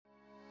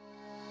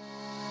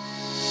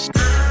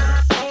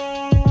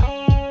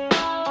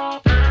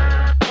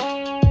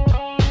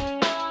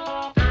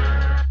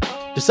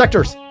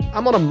Dissectors,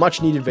 I'm on a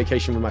much-needed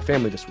vacation with my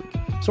family this week,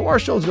 so our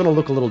show is going to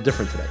look a little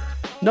different today.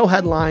 No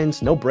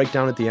headlines, no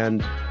breakdown at the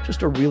end,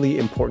 just a really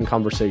important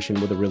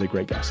conversation with a really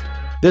great guest.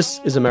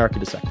 This is America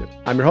Dissected.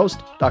 I'm your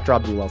host, Dr.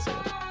 Abdul El-Sayed.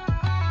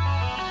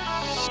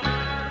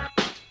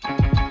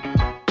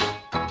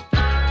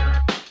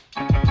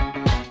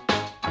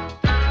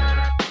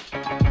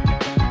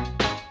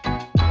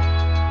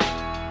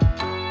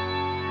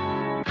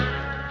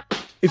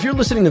 If you're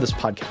listening to this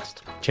podcast,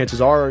 chances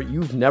are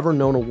you've never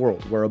known a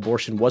world where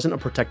abortion wasn't a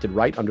protected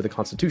right under the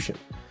Constitution.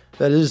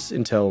 That is,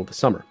 until the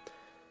summer.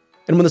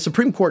 And when the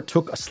Supreme Court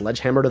took a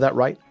sledgehammer to that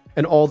right,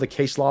 and all the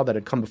case law that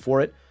had come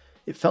before it,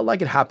 it felt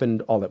like it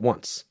happened all at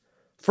once.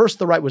 First,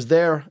 the right was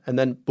there, and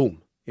then,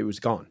 boom, it was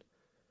gone.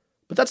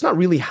 But that's not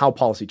really how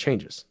policy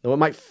changes. Though it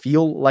might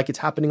feel like it's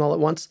happening all at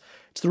once,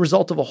 it's the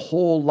result of a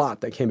whole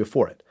lot that came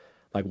before it.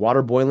 Like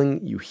water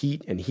boiling, you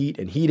heat and heat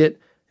and heat it,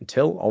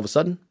 until, all of a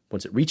sudden,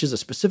 once it reaches a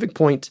specific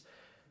point,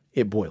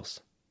 it boils.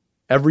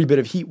 Every bit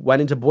of heat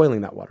went into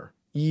boiling that water,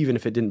 even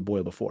if it didn't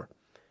boil before.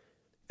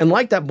 And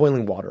like that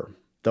boiling water,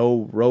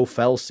 though Roe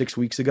fell 6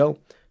 weeks ago,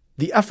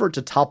 the effort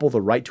to topple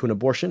the right to an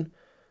abortion,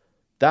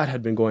 that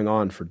had been going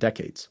on for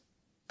decades.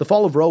 The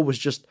fall of Roe was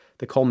just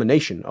the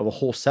culmination of a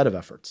whole set of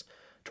efforts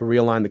to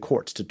realign the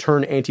courts, to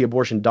turn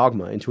anti-abortion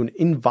dogma into an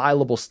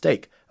inviolable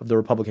stake of the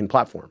Republican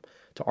platform,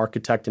 to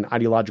architect an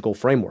ideological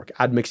framework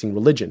admixing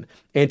religion,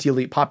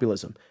 anti-elite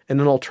populism,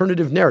 and an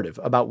alternative narrative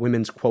about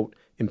women's, quote,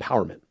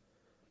 empowerment.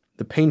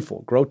 The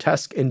painful,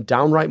 grotesque, and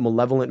downright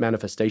malevolent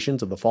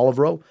manifestations of the fall of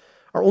Roe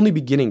are only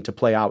beginning to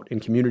play out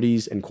in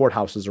communities and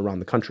courthouses around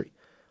the country.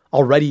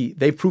 Already,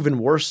 they've proven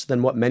worse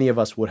than what many of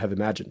us would have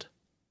imagined.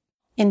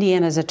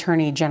 Indiana's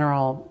Attorney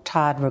General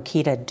Todd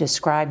Rokita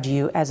described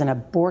you as an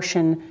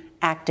abortion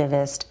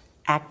activist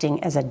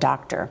acting as a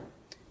doctor.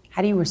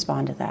 How do you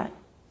respond to that?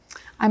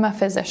 I'm a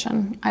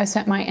physician. I've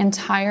spent my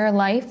entire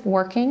life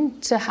working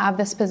to have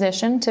this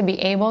position, to be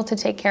able to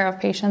take care of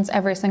patients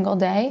every single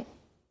day.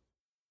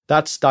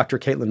 That's Dr.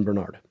 Caitlin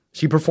Bernard.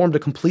 She performed a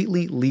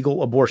completely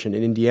legal abortion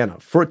in Indiana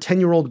for a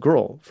 10-year-old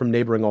girl from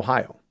neighboring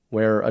Ohio,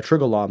 where a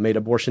trigger law made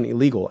abortion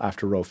illegal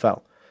after Roe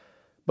fell.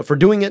 But for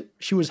doing it,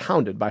 she was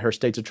hounded by her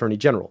state's Attorney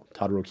General,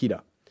 Todd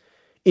Rokita.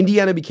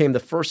 Indiana became the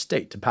first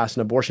state to pass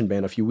an abortion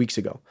ban a few weeks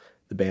ago.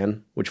 The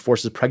ban, which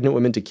forces pregnant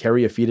women to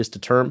carry a fetus to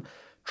term,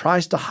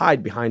 tries to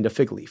hide behind a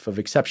fig leaf of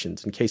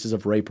exceptions in cases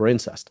of rape or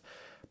incest.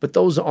 But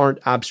those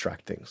aren't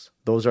abstract things.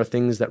 Those are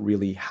things that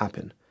really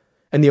happen.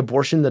 And the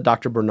abortion that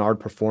Dr. Bernard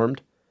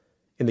performed,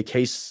 in the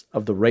case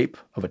of the rape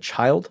of a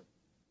child,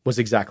 was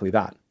exactly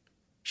that.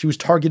 She was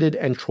targeted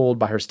and trolled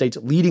by her state's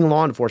leading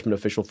law enforcement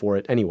official for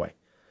it anyway.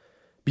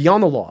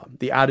 Beyond the law,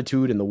 the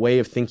attitude and the way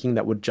of thinking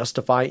that would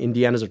justify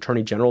Indiana's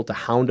Attorney General to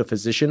hound a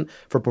physician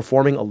for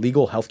performing a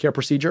legal healthcare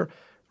procedure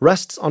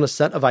rests on a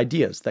set of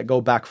ideas that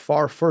go back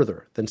far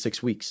further than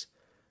 6 weeks.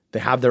 They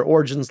have their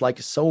origins,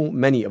 like so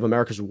many of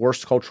America's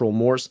worst cultural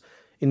mores,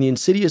 in the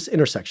insidious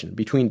intersection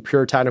between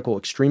puritanical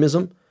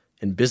extremism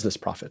and business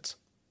profits.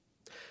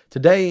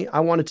 Today, I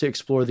wanted to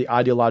explore the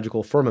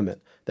ideological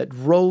firmament that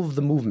drove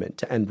the movement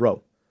to end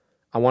Roe.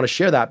 I want to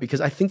share that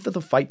because I think that the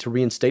fight to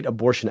reinstate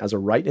abortion as a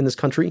right in this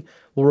country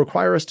will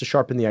require us to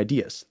sharpen the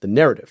ideas, the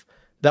narrative,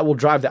 that will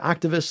drive the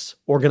activists,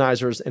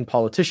 organizers, and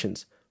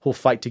politicians who'll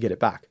fight to get it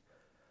back.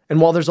 And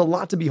while there's a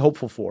lot to be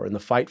hopeful for in the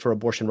fight for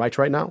abortion rights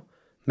right now,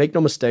 make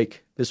no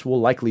mistake, this will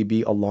likely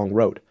be a long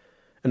road.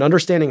 And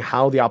understanding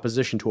how the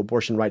opposition to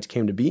abortion rights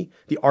came to be,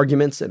 the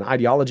arguments and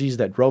ideologies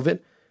that drove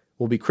it,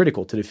 will be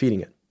critical to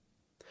defeating it.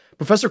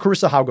 Professor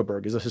Carissa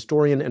Haugeberg is a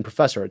historian and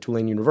professor at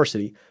Tulane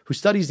University who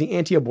studies the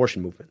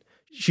anti-abortion movement.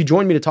 She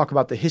joined me to talk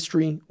about the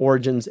history,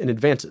 origins, and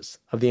advances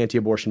of the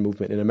anti-abortion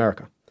movement in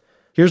America.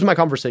 Here's my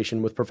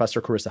conversation with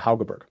Professor Carissa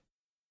Haugeberg.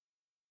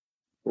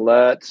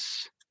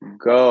 Let's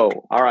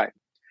go. All right.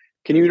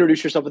 Can you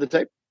introduce yourself with the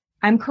tape?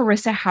 I'm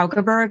Carissa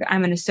Haugeberg.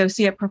 I'm an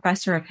associate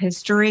professor of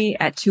history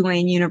at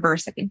Tulane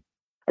University.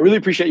 I really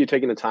appreciate you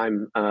taking the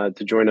time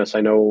to join us.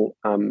 I know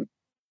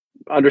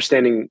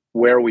understanding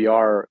where we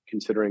are,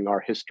 considering our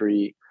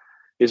history,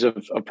 is of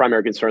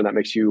primary concern. That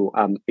makes you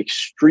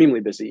extremely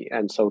busy.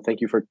 And so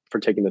thank you for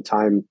taking the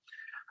time.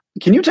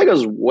 Can you take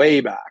us way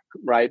back,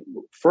 right?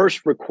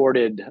 First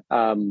recorded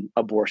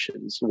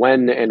abortions,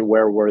 when and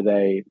where were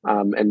they?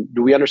 And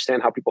do we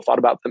understand how people thought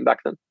about them back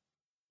then?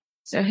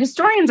 So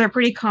historians are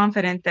pretty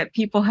confident that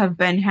people have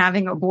been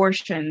having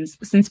abortions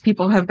since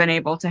people have been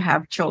able to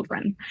have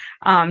children.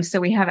 So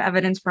we have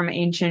evidence from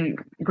ancient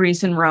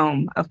Greece and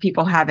Rome of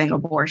people having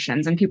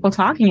abortions and people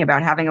talking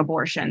about having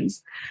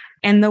abortions.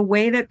 And the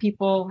way that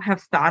people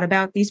have thought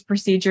about these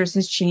procedures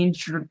has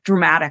changed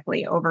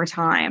dramatically over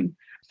time.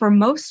 For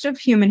most of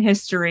human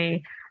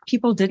history,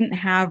 people didn't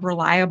have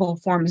reliable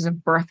forms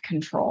of birth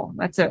control.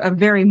 That's a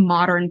very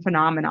modern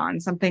phenomenon,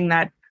 something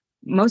that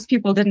most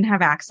people didn't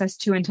have access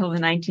to until the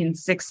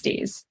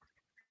 1960s.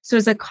 So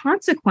as a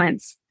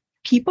consequence,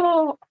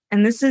 people,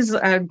 and this is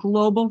a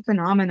global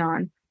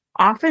phenomenon,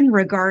 often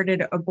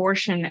regarded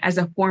abortion as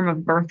a form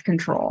of birth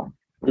control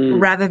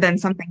rather than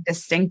something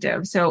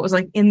distinctive. So it was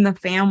like in the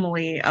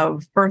family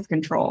of birth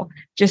control,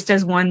 just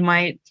as one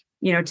might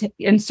to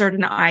insert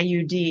an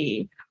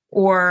IUD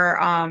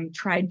or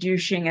try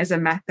douching as a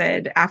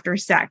method after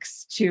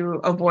sex to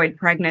avoid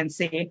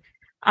pregnancy.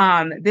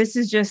 This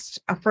is just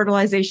a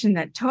fertilization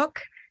that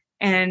took,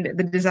 and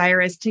the desire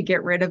is to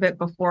get rid of it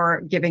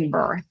before giving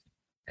birth.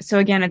 So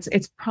again,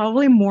 it's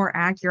probably more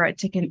accurate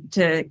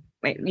to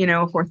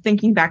if we're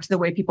thinking back to the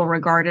way people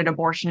regarded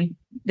abortion,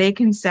 they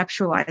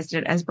conceptualized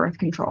it as birth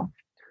control.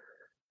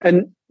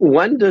 And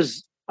when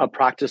does a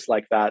practice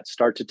like that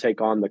start to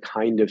take on the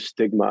kind of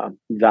stigma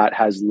that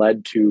has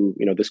led to,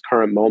 this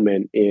current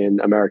moment in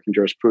American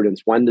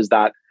jurisprudence? When does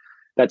that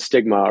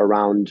stigma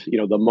around,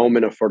 the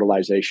moment of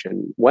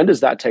fertilization, when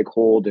does that take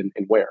hold and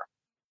where?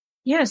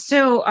 Yeah,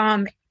 so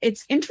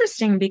it's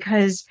interesting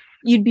because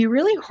you'd be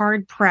really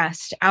hard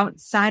pressed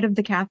outside of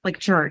the Catholic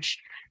Church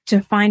to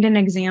find an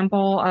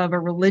example of a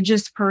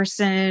religious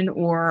person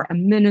or a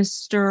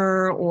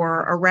minister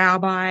or a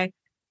rabbi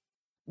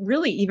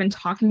really even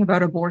talking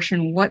about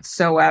abortion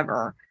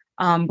whatsoever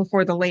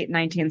before the late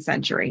 19th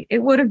century. It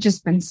would have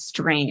just been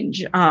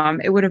strange.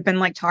 It would have been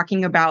like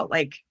talking about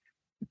like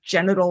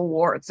genital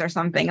warts or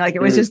something. Like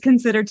it was just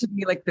considered to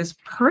be like this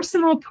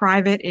personal,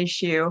 private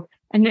issue.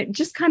 And it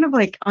just kind of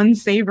like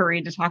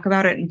unsavory to talk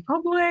about it in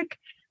public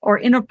or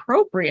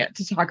inappropriate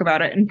to talk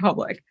about it in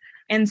public.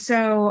 And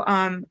so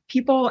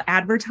people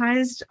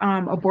advertised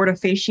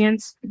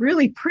abortifacients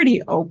really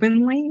pretty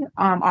openly,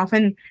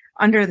 often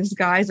under this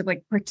guise of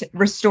like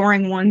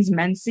restoring one's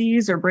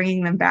menses or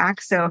bringing them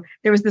back. So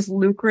there was this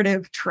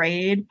lucrative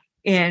trade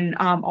in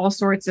all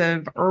sorts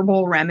of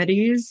herbal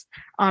remedies.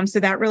 So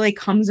that really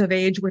comes of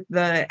age with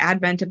the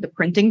advent of the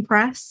printing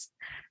press.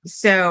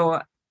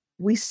 So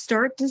we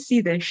start to see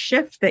this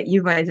shift that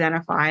you've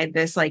identified,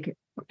 this like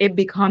it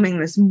becoming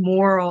this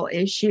moral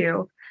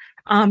issue.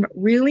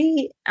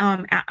 Really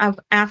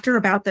after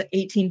about the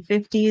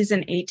 1850s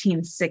and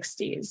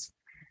 1860s.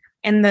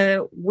 And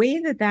the way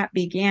that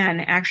began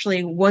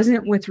actually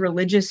wasn't with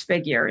religious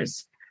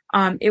figures.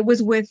 It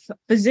was with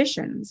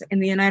physicians in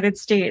the United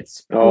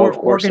States. Oh, of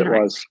course it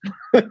was.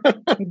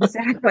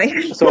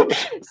 Exactly.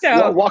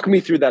 So walk me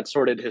through that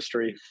sordid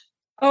history.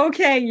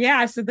 Okay,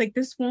 yeah. So like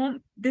this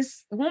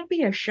won't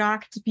be a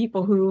shock to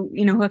people who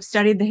have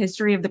studied the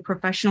history of the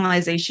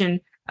professionalization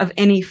of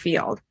any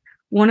field.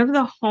 One of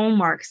the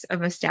hallmarks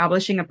of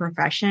establishing a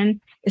profession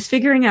is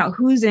figuring out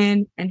who's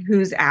in and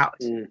who's out.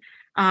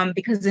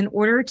 Because in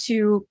order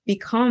to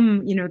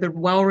become, the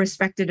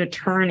well-respected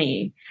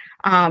attorney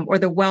or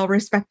the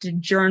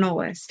well-respected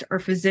journalist or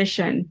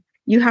physician,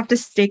 you have to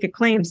stake a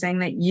claim saying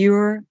that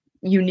you're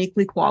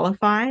uniquely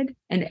qualified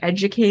and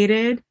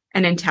educated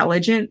and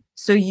intelligent.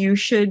 So you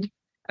should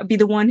be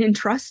the one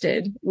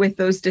entrusted with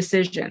those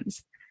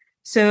decisions.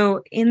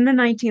 So in the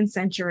 19th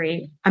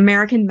century,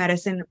 American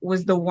medicine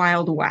was the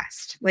Wild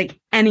West. Like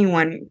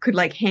anyone could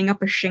like hang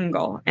up a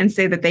shingle and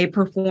say that they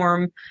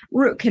perform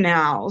root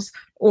canals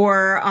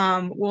or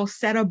will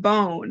set a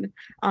bone.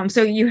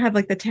 So you had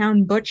like the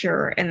town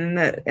butcher in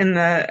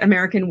the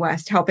American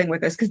West helping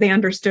with this because they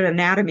understood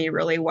anatomy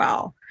really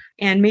well.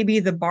 And maybe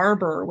the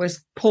barber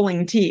was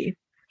pulling teeth.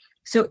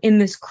 So in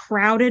this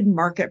crowded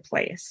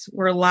marketplace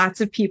where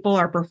lots of people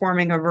are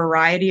performing a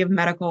variety of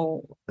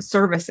medical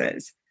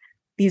services,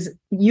 these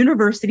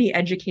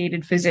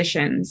university-educated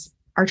physicians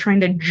are trying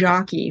to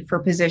jockey for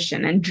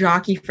position and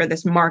jockey for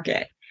this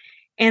market.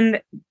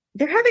 And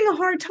they're having a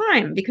hard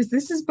time because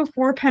this is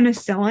before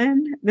penicillin.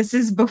 This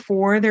is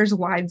before there's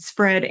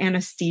widespread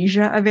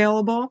anesthesia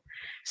available.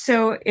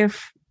 So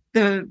if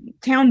the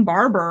town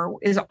barber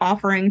is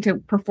offering to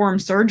perform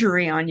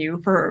surgery on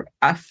you for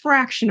a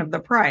fraction of the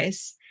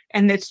price,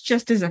 and it's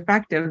just as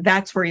effective,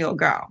 that's where you'll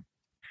go.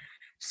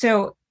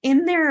 So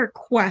in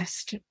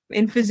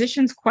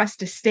physicians' quest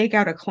to stake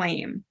out a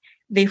claim,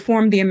 they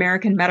formed the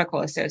American Medical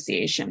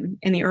Association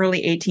in the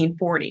early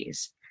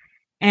 1840s.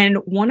 And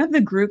one of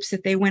the groups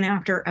that they went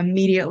after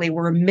immediately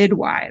were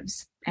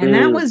midwives. And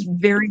that was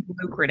very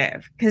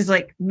lucrative because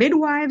like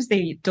midwives,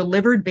 they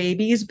delivered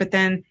babies, but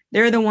then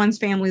they're the ones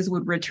families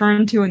would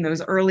return to in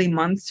those early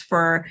months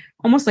for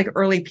almost like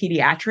early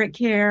pediatric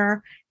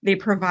care. They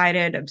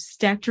provided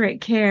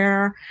obstetric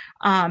care.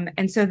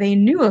 And so they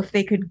knew if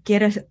they could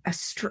get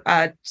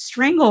a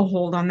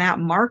stranglehold on that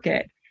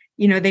market,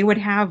 they would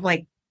have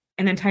like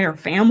an entire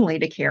family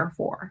to care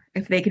for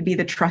if they could be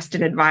the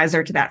trusted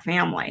advisor to that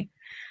family.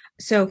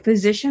 So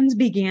physicians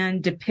began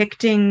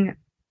depicting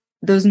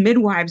those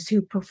midwives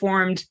who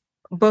performed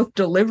both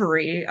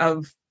delivery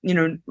of,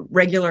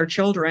 regular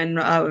children,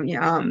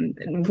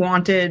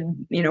 wanted,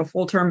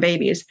 full-term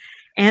babies,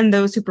 and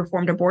those who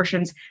performed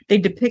abortions. They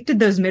depicted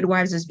those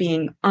midwives as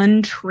being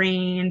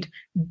untrained,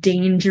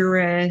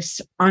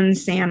 dangerous,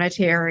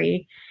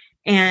 unsanitary,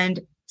 and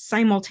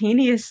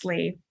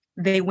simultaneously,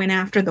 they went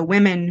after the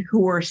women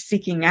who were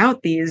seeking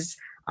out these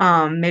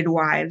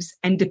midwives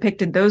and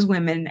depicted those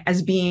women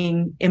as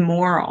being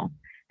immoral,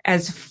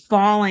 as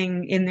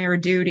falling in their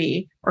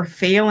duty or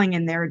failing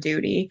in their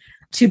duty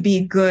to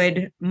be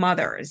good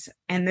mothers.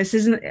 And this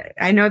isn't,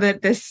 I know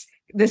that this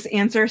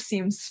answer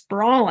seems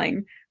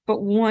sprawling,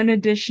 but one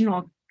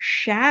additional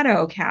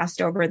shadow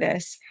cast over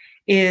this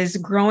is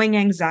growing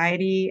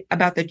anxiety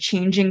about the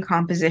changing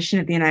composition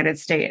of the United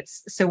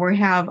States. So we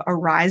have a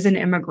rise in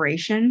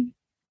immigration.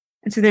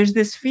 And so there's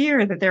this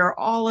fear that there are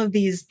all of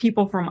these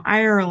people from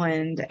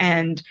Ireland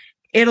and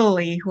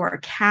Italy who are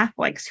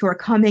Catholics who are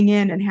coming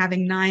in and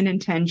having 9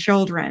 and 10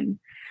 children,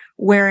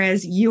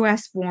 whereas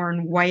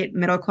US-born white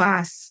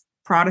middle-class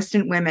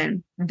Protestant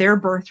women, their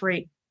birth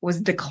rate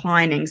was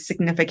declining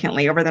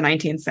significantly over the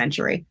 19th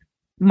century,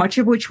 much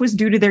of which was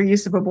due to their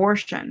use of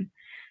abortion.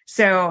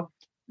 So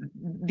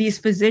these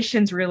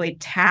physicians really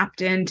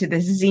tapped into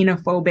this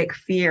xenophobic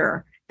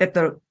fear that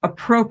the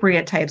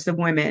appropriate types of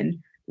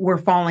women were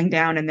falling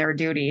down in their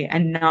duty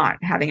and not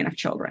having enough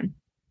children.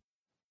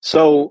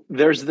 So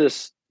there's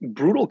this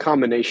brutal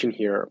combination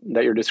here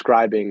that you're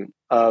describing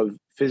of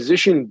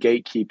physician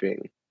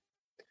gatekeeping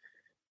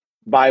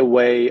by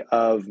way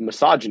of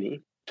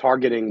misogyny,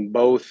 targeting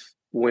both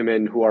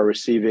women who are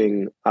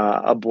receiving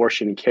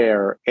abortion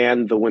care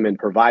and the women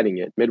providing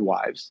it,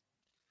 midwives,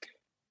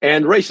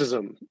 and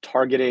racism,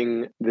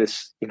 targeting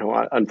this,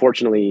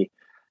 unfortunately,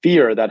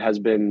 fear that has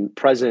been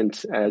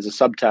present as a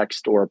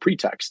subtext or a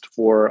pretext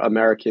for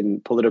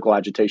American political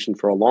agitation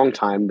for a long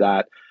time,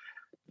 that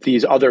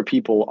these other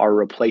people are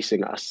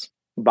replacing us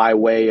by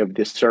way of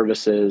the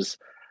services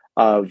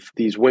of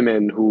these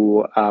women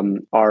who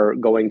are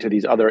going to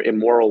these other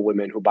immoral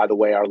women who, by the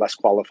way, are less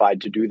qualified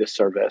to do this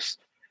service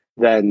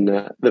than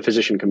the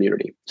physician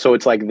community. So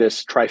it's like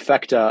this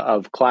trifecta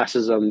of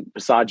classism,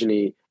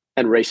 misogyny,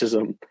 and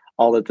racism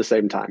all at the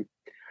same time.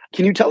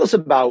 Can you tell us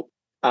about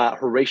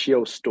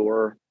Horatio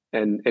Storer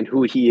and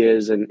who he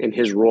is and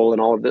his role in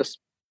all of this?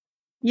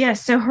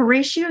 Yes. So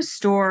Horatio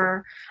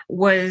Storer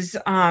was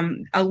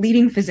a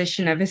leading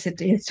physician of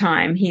his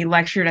time. He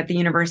lectured at the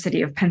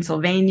University of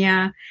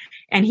Pennsylvania,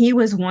 and he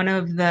was one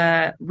of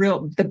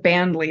the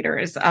band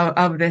leaders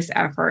of this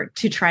effort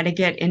to try to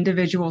get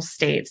individual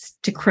states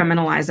to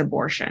criminalize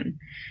abortion.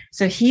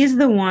 So he's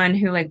the one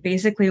who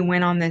basically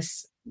went on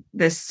this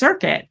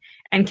circuit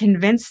and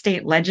convinced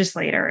state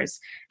legislators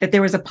that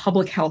there was a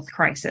public health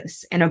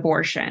crisis in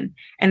abortion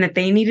and that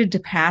they needed to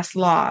pass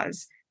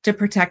laws to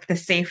protect the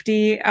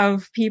safety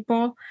of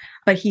people.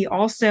 But he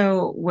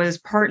also was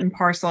part and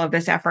parcel of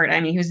this effort. I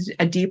mean, he was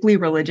a deeply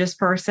religious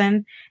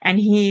person, and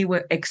he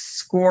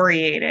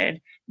excoriated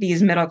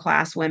these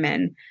middle-class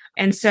women.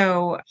 And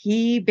so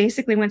he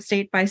basically went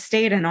state by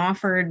state and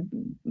offered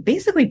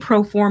basically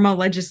pro forma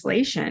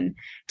legislation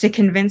to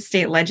convince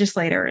state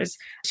legislators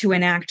to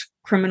enact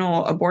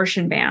criminal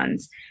abortion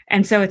bans.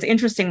 And so it's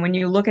interesting when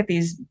you look at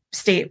these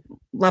state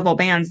level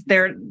bans,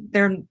 they're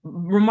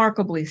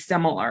remarkably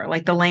similar.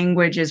 The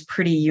language is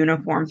pretty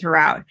uniform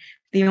throughout.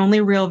 The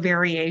only real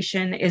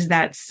variation is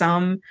that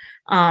some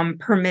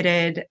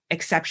permitted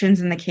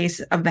exceptions in the case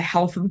of the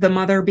health of the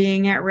mother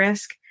being at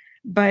risk,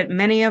 but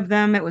many of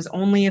them, it was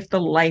only if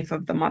the life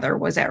of the mother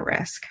was at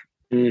risk.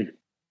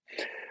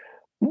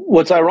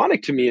 What's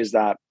ironic to me is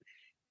that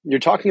you're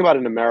talking about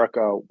an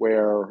America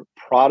where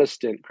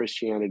Protestant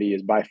Christianity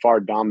is by far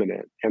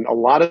dominant, and a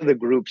lot of the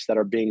groups that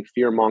are being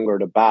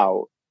fear-mongered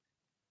about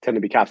tend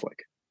to be Catholic,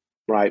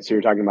 right? So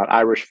you're talking about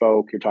Irish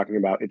folk, you're talking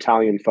about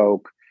Italian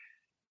folk.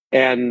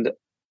 And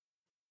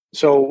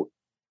so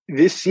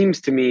this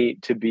seems to me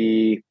to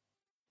be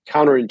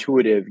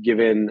counterintuitive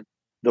given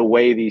the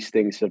way these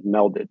things have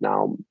melded.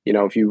 Now,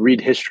 if you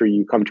read history,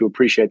 you come to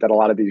appreciate that a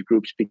lot of these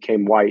groups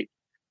became white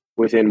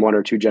within 1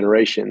 or 2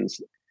 generations.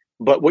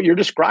 But what you're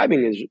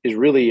describing is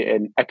really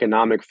an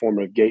economic form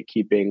of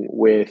gatekeeping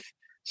with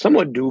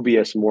somewhat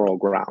dubious moral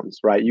grounds,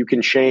 right? You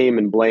can shame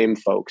and blame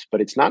folks, but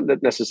it's not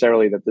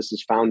necessarily that this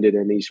is founded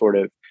in any sort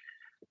of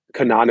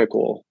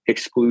canonical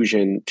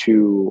exclusion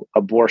to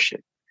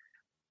abortion.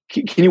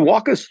 Can you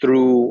walk us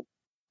through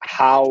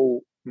how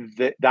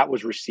that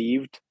was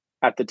received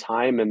at the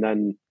time, and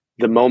then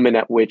the moment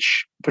at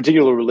which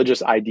particular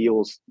religious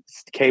ideals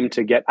came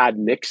to get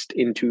admixed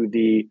into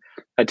the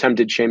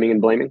attempted shaming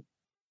and blaming?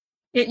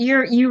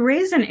 You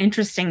raise an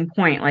interesting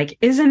point.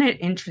 Isn't it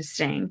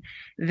interesting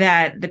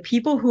that the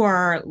people who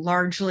are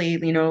largely,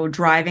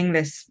 driving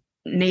this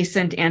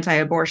nascent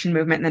anti-abortion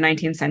movement in the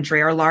 19th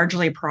century are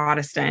largely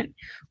Protestant?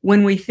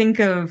 When we think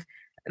of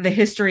the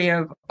history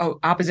of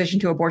opposition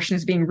to abortion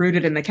as being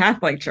rooted in the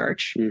Catholic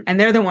Church, and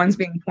they're the ones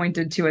being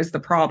pointed to as the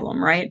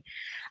problem, right?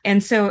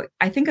 And so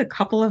I think a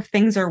couple of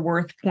things are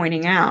worth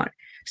pointing out.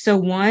 So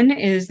one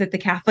is that the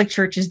Catholic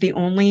Church is the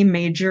only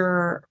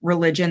major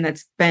religion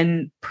that's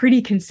been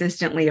pretty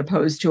consistently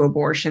opposed to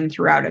abortion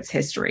throughout its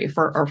history,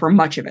 for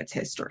much of its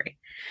history.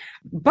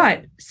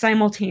 But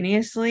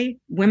simultaneously,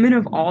 women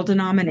of all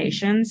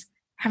denominations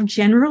have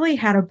generally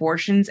had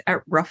abortions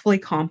at roughly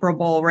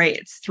comparable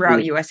rates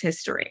throughout U.S.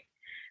 history.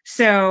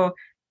 So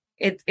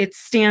it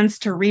stands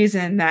to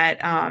reason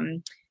that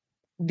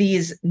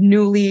these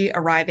newly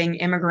arriving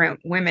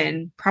immigrant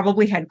women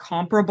probably had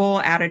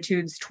comparable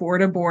attitudes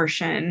toward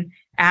abortion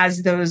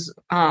as those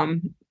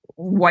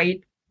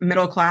white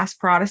middle-class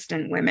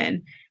Protestant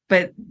women.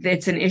 But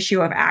it's an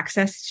issue of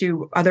access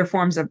to other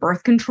forms of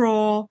birth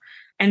control.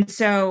 And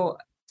so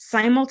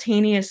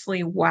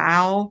simultaneously,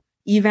 while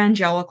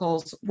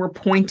evangelicals were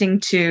pointing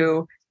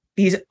to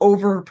these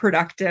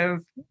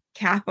overproductive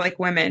Catholic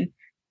women,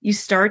 you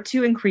start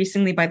to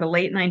increasingly by the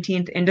late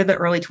 19th into the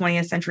early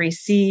 20th century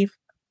see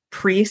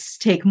priests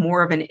take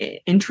more of an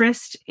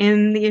interest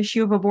in the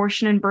issue of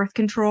abortion and birth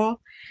control.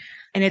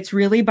 And it's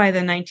really by the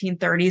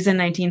 1930s and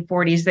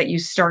 1940s that you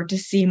start to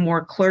see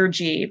more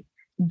clergy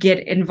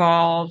get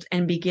involved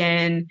and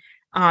begin.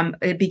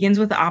 It begins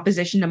with the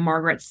opposition to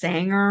Margaret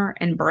Sanger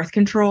and birth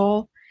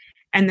control,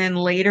 and then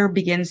later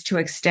begins to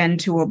extend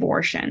to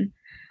abortion.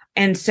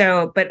 And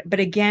so, but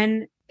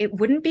again, it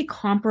wouldn't be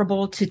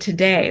comparable to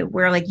today,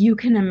 where like you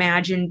can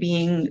imagine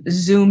being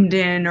zoomed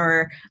in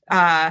or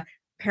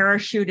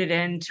parachuted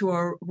into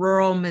a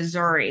rural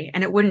Missouri,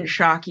 and it wouldn't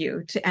shock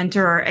you to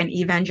enter an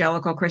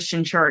evangelical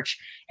Christian church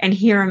and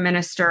hear a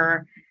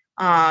minister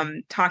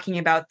talking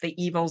about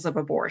the evils of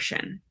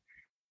abortion.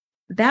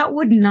 That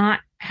would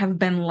not have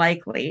been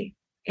likely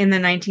in the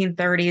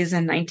 1930s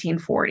and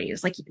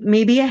 1940s, like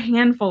maybe a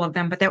handful of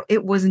them, but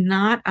it was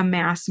not a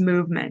mass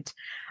movement.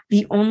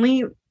 The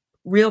only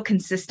real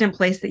consistent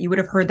place that you would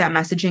have heard that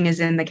messaging is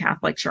in the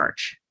Catholic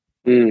Church.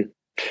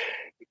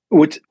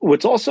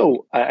 What's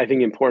also, I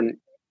think, important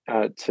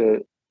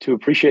to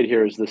appreciate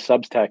here is the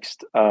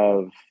subtext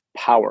of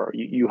power.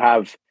 You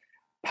have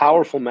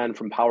powerful men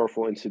from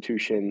powerful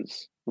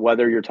institutions,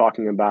 whether you're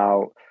talking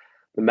about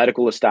the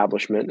medical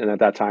establishment, and at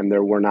that time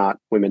there were not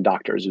women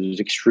doctors. It was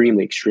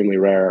extremely, extremely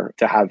rare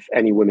to have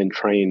any women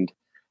trained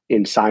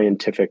in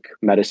scientific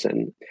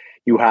medicine.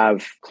 You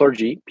have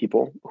clergy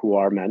people who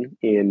are men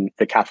in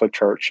the Catholic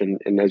Church, and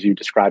as you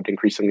described,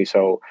 increasingly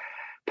so,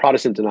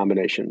 Protestant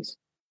denominations.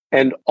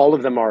 And all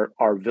of them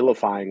are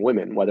vilifying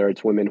women, whether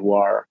it's women who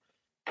are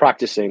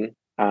practicing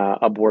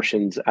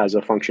abortions as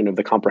a function of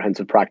the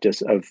comprehensive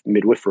practice of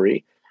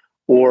midwifery,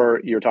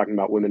 or you're talking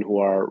about women who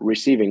are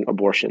receiving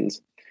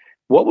abortions.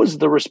 What was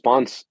the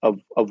response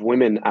of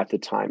women at the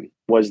time?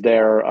 Was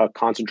there a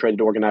concentrated,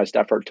 organized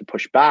effort to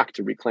push back,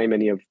 to reclaim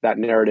any of that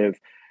narrative?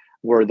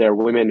 Were there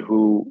women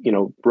who,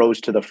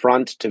 rose to the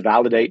front to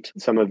validate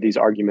some of these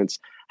arguments?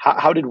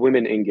 How did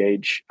women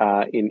engage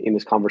in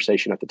this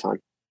conversation at the time?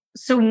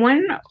 So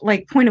one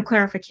point of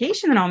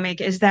clarification that I'll make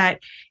is that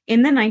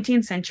in the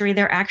 19th century,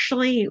 there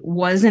actually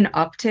was an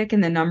uptick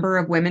in the number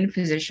of women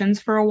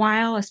physicians for a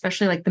while,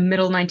 especially the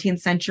middle 19th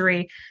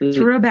century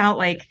through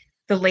about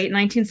the late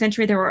 19th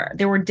century.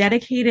 There were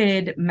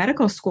dedicated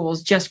medical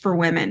schools just for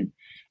women.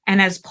 And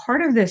as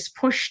part of this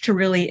push to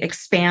really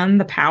expand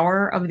the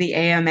power of the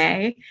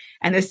AMA,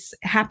 and this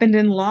happened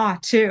in law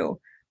too,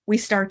 we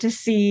start to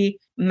see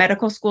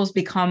medical schools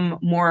become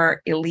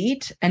more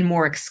elite and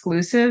more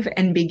exclusive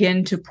and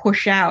begin to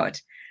push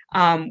out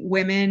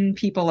women,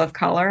 people of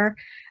color.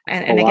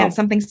 And again,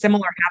 something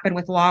similar happened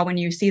with law when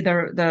you see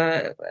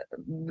the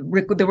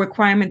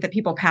requirement that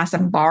people pass a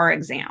bar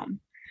exam.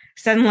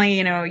 Suddenly,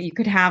 you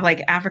could have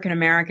African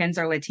Americans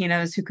or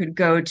Latinos who could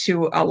go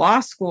to a law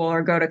school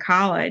or go to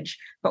college,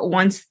 but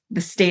once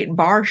the state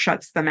bar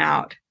shuts them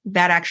out,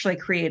 that actually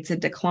creates a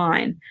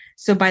decline.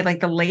 So by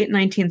the late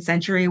 19th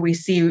century, we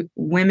see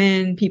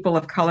women, people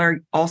of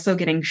color also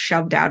getting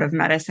shoved out of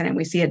medicine, and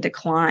we see a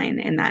decline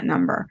in that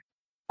number.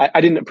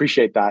 I didn't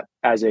appreciate that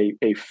as a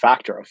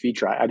factor, a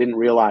feature. I didn't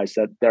realize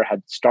that there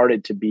had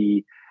started to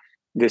be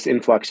this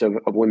influx of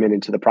women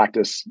into the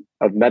practice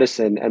of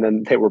medicine, and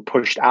then they were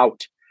pushed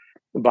out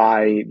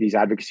by these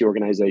advocacy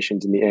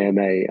organizations in the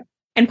AMA.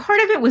 And part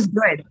of it was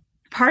good.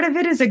 Part of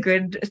it is a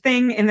good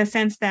thing in the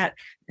sense that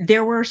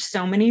there were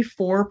so many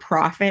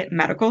for-profit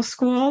medical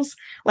schools,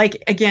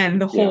 again,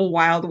 the whole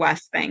Wild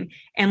West thing.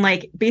 And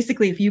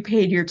basically, if you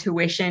paid your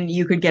tuition,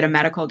 you could get a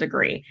medical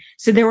degree.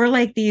 So there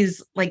were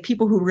these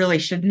people who really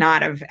should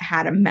not have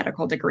had a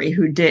medical degree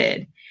who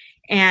did.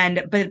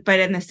 And but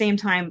in the same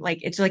time,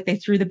 it's they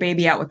threw the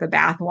baby out with the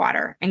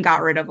bathwater and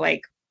got rid of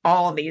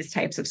all these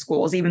types of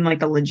schools, even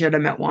the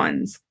legitimate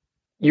ones.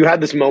 You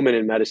had this moment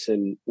in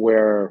medicine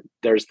where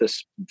there's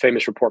this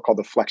famous report called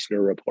the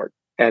Flexner Report.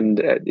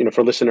 And,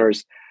 for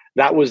listeners,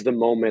 that was the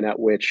moment at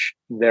which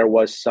there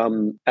was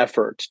some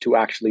effort to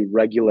actually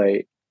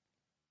regulate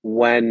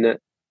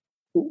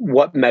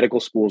what medical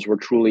schools were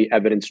truly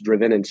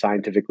evidence-driven and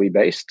scientifically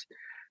based.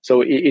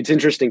 So it's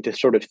interesting to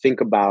sort of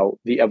think about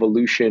the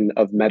evolution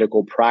of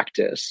medical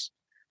practice,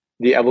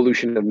 the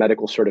evolution of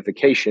medical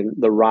certification,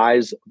 the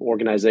rise of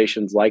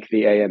organizations like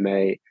the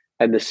AMA,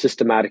 and the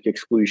systematic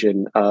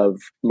exclusion of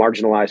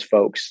marginalized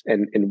folks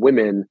and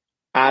women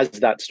as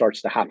that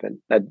starts to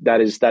happen. That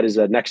is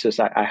a nexus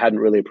I hadn't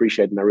really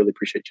appreciated, and I really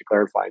appreciate you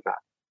clarifying that.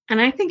 And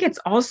I think it's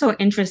also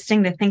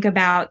interesting to think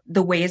about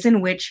the ways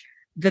in which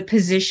the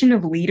position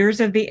of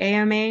leaders of the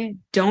AMA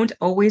don't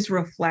always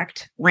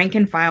reflect rank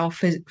and file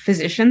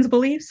physicians'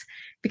 beliefs,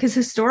 because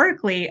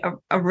historically,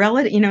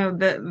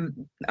 the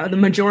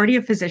majority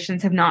of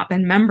physicians have not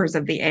been members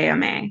of the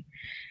AMA.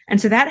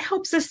 And so that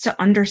helps us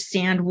to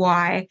understand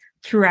why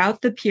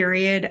throughout the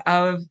period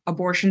of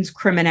abortion's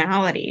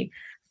criminality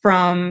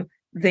from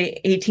the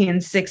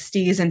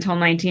 1860s until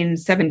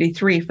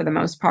 1973, for the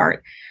most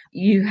part,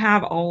 you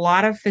have a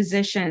lot of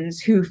physicians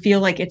who feel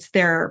like it's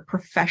their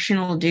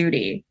professional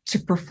duty to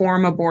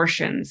perform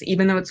abortions,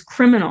 even though it's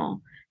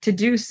criminal to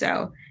do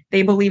so,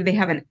 They believe they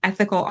have an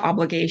ethical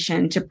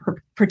obligation to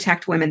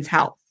protect women's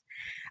health.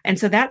 And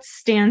so that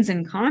stands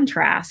in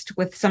contrast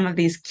with some of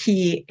these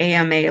key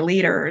AMA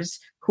leaders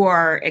who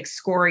are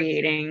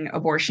excoriating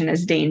abortion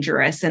as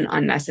dangerous and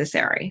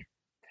unnecessary.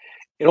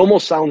 It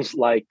almost sounds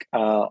like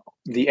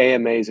the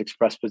AMA's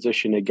expressed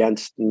position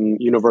against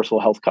universal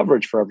health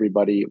coverage for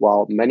everybody,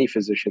 while many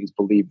physicians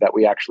believe that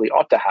we actually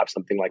ought to have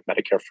something like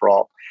Medicare for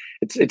all.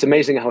 It's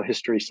amazing how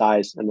history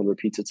sighs and then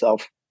repeats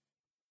itself.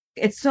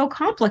 It's so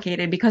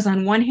complicated because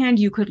on one hand,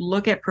 you could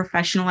look at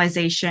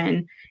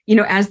professionalization,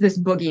 as this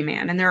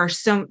boogeyman. And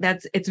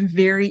it's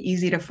very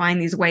easy to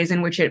find these ways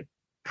in which it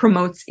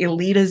promotes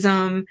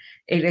elitism.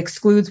 It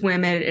excludes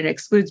women. It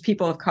excludes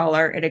people of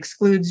color. It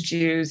excludes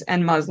Jews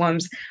and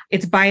Muslims.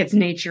 It's by its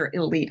nature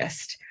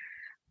elitist.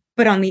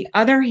 But on the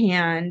other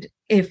hand,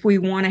 if we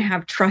want to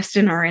have trust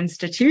in our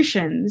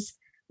institutions,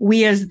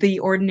 we as the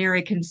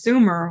ordinary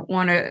consumer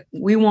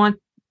want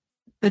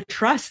the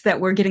trust that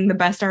we're getting the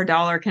best our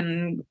dollar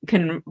can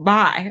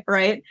buy,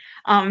 right?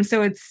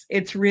 So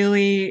it's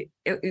really,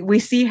 we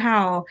see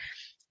how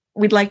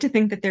we'd like to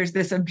think that there's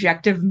this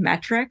objective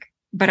metric,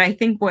 but I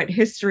think what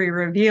history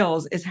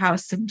reveals is how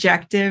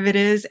subjective it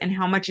is and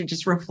how much it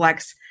just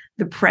reflects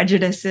the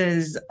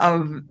prejudices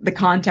of the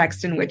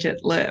context in which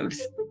it lives.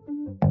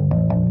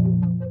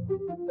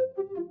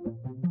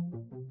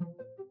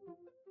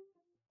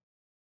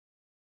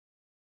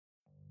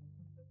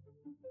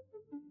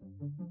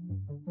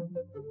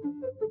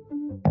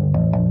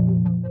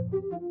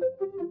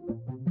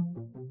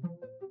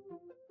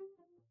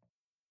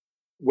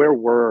 Where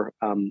were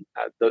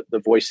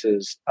the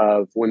voices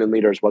of women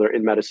leaders, whether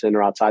in medicine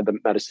or outside the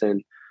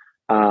medicine,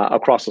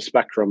 across the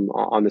spectrum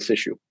on this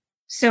issue?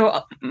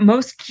 So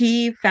most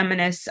key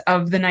feminists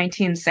of the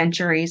 19th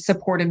century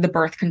supported the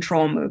birth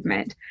control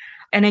movement.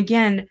 And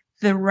again,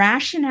 the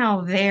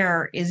rationale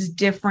there is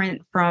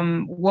different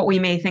from what we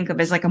may think of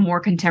as like a more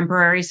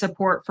contemporary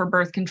support for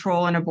birth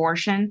control and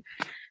abortion.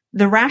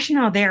 The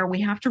rationale there,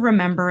 we have to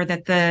remember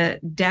that the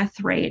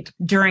death rate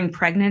during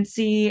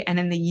pregnancy and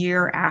in the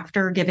year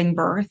after giving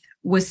birth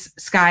was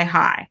sky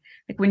high.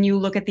 Like when you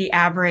look at the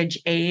average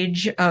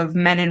age of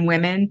men and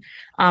women,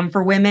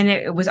 for women,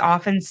 it was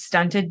often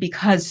stunted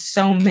because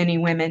so many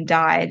women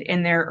died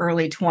in their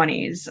early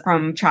 20s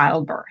from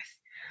childbirth.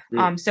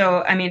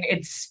 So, I mean,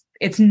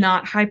 it's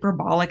not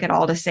hyperbolic at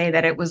all to say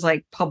that it was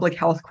like public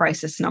health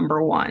crisis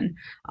number one,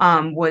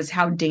 was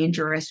how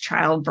dangerous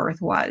childbirth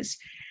was.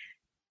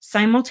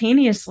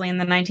 Simultaneously, in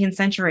the 19th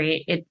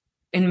century,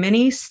 in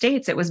many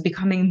states, it was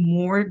becoming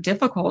more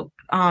difficult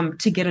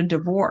to get a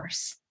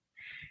divorce.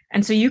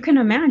 And so you can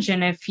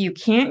imagine if you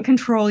can't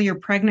control your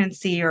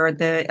pregnancy or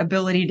the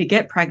ability to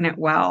get pregnant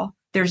well,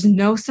 there's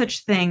no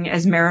such thing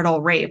as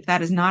marital rape.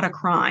 That is not a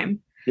crime.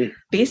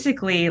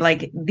 Basically,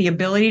 like the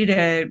ability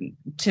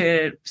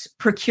to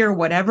procure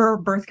whatever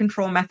birth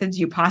control methods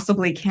you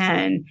possibly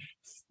can,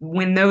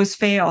 when those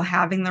fail,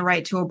 having the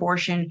right to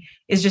abortion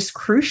is just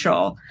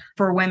crucial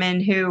for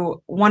women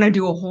who want to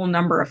do a whole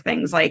number of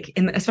things. Like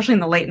especially in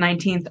the late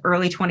 19th,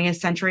 early 20th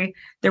century,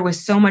 there was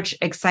so much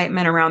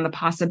excitement around the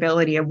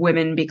possibility of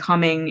women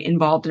becoming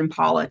involved in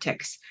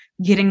politics,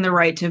 getting the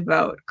right to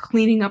vote,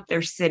 cleaning up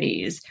their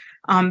cities,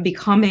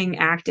 becoming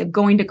active,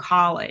 going to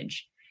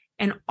college.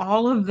 And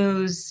all of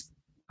those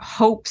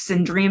hopes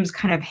and dreams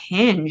kind of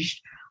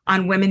hinged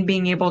on women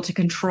being able to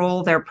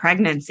control their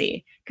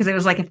pregnancy. Because it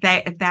was like, if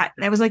that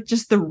was like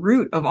just the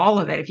root of all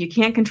of it. If you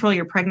can't control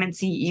your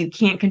pregnancy, you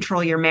can't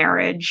control your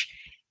marriage.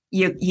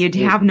 You'd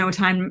have no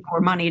time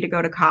or money to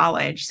go to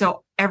college.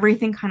 So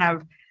everything kind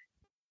of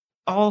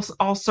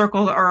all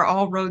circled, or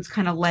all roads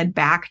kind of led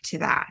back to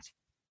that.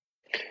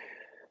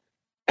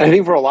 And I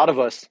think for a lot of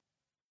us,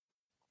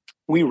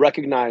 we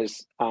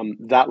recognize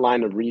that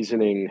line of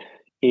reasoning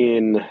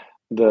in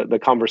the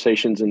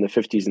conversations in the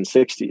 50s and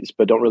 60s,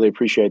 but don't really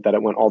appreciate that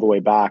it went all the way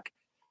back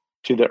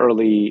to the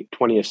early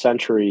 20th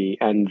century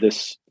and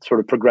this sort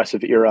of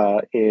progressive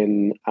era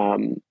in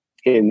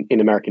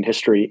American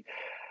history.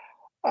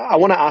 I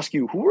want to ask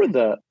you, who are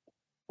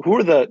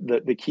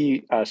the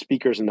key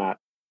speakers in that?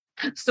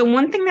 So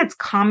one thing that's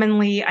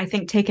commonly, I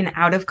think, taken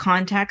out of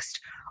context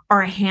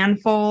are a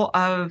handful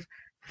of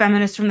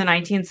feminists from the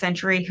 19th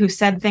century who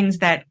said things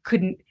that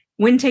couldn't,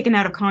 when taken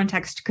out of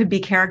context, could be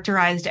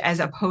characterized as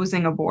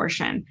opposing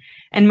abortion.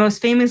 And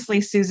most famously,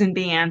 Susan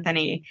B.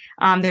 Anthony.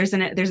 There's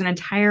an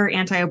entire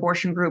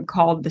anti-abortion group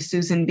called the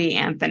Susan B.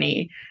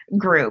 Anthony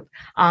group.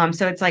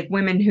 So it's like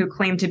women who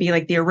claim to be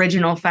like the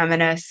original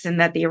feminists, and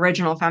that the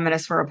original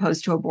feminists were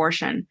opposed to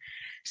abortion.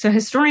 So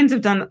historians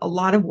have done a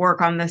lot of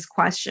work on this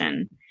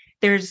question.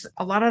 There's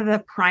a lot of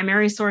the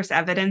primary source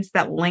evidence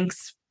that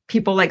links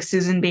people like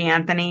Susan B.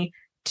 Anthony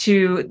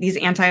to these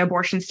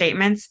anti-abortion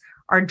statements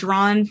are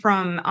drawn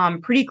from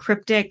pretty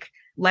cryptic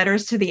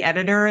letters to the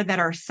editor that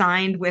are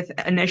signed with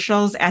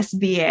initials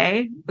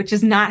SBA, which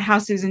is not how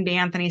Susan B.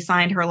 Anthony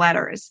signed her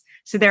letters.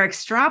 So they're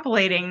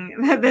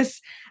extrapolating this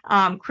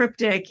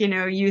cryptic,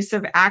 use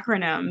of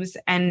acronyms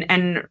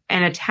and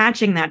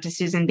attaching that to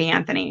Susan B.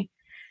 Anthony.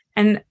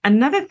 And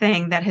another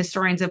thing that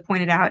historians have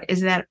pointed out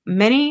is that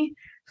many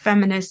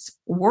feminists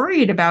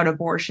worried about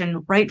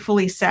abortion,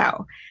 rightfully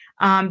so.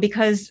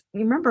 Because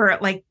remember,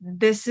 like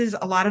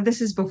a lot of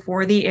this is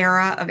before the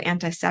era of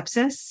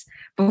antisepsis,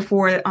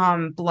 before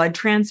blood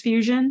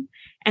transfusion.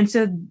 And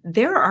so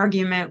their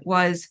argument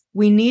was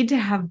we need to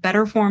have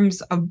better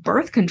forms of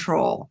birth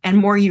control and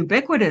more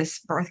ubiquitous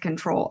birth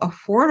control,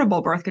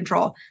 affordable birth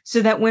control,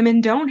 so that women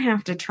don't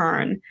have to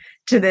turn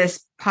to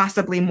this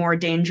possibly more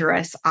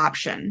dangerous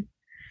option.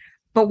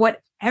 But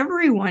what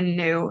everyone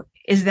knew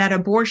is that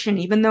abortion,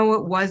 even though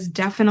it was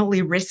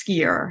definitely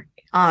riskier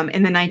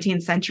in the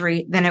 19th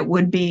century than it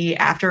would be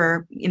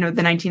after, the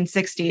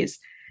 1960s,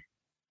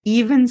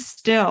 even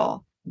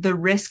still, the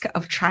risk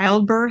of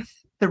childbirth,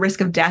 the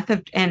risk of death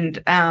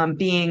and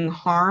being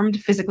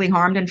physically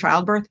harmed in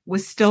childbirth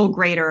was still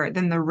greater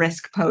than the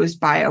risk posed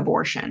by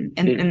abortion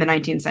in the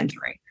 19th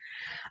century.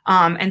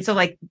 And so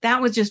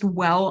that was just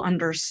well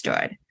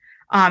understood.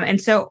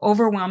 And so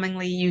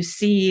overwhelmingly, you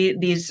see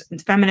these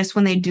feminists,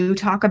 when they do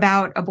talk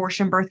about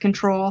abortion birth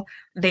control,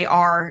 they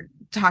are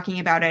talking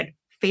about it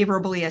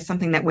favorably as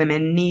something that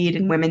women need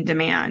and women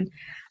demand.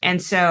 And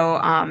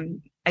so,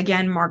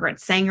 again, Margaret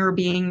Sanger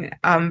being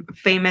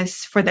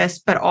famous for this,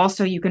 but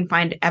also you can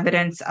find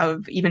evidence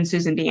of even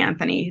Susan B.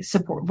 Anthony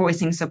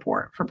voicing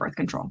support for birth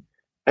control.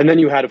 And then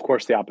you had, of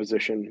course, the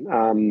opposition.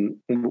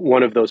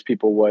 One of those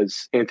people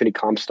was Anthony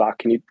Comstock.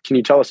 Can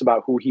you tell us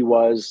about who he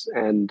was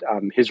and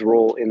his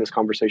role in this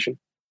conversation?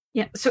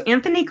 Yeah. So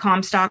Anthony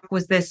Comstock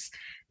was this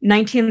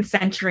 19th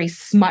century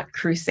smut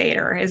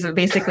crusader, is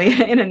basically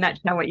in a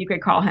nutshell what you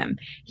could call him.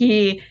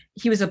 He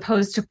was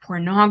opposed to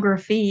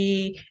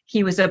pornography.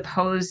 He was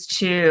opposed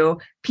to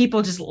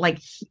people just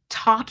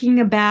talking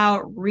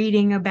about,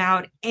 reading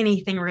about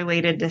anything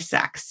related to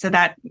sex. So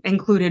that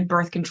included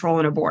birth control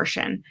and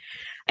abortion.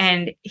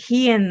 And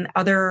he and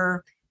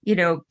other, he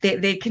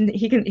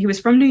was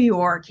from New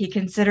York. He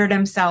considered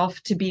himself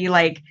to be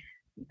like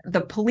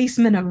the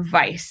policeman of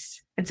vice.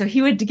 And so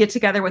he would get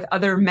together with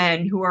other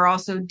men who are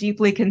also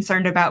deeply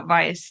concerned about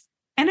vice.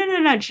 And in a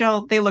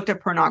nutshell, they looked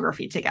at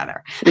pornography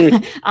together. So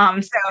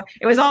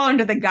it was all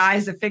under the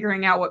guise of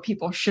figuring out what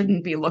people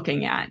shouldn't be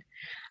looking at.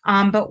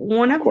 But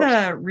one of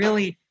the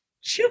really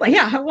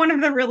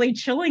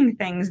chilling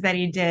things that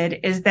he did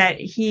is that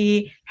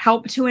he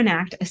helped to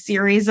enact a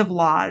series of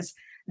laws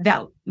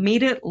that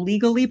made it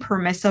legally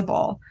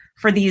permissible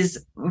for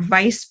these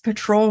vice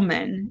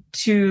patrolmen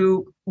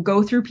to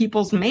go through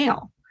people's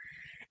mail.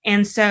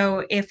 And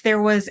so if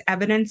there was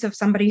evidence of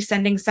somebody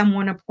sending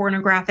someone a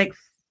pornographic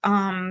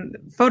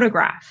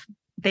photograph,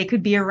 they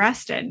could be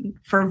arrested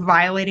for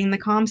violating the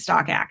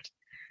Comstock Act.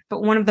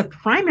 But one of the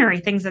primary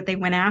things that they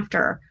went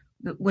after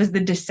was the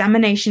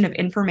dissemination of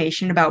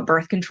information about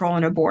birth control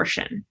and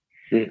abortion.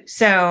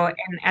 So,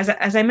 and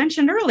as I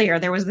mentioned earlier,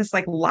 there was this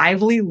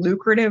lively,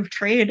 lucrative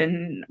trade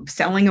in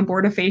selling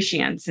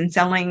abortifacients and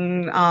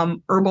selling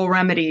herbal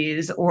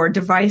remedies or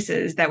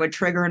devices that would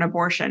trigger an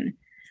abortion.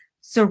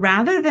 So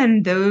rather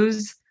than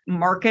those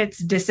markets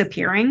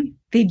disappearing,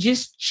 they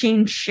just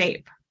changed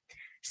shape.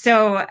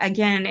 So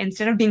again,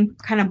 instead of being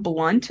kind of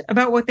blunt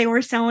about what they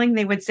were selling,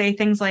 they would say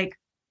things like,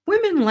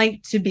 women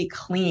like to be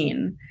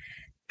clean.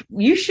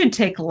 You should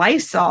take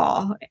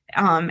Lysol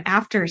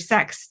after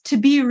sex to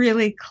be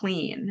really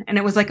clean. And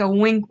it was like a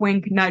wink,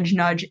 wink, nudge,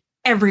 nudge.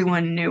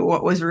 Everyone knew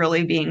what was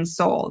really being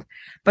sold,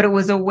 but it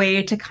was a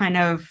way to kind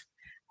of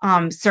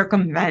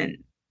circumvent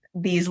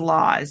these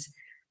laws.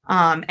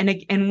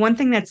 And one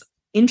thing that's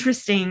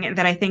interesting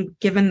that I think,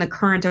 given the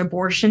current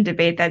abortion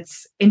debate,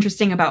 that's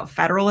interesting about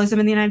federalism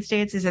in the United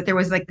States is that there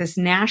was this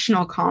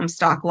national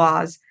Comstock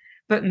laws,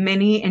 but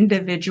many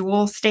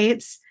individual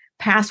states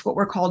passed what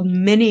were called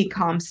mini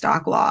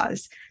Comstock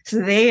laws.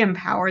 So they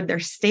empowered their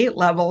state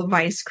level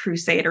vice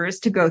crusaders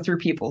to go through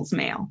people's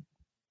mail.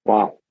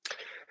 Wow.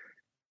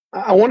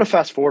 I want to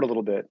fast forward a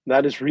little bit.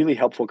 That is really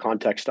helpful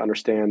context to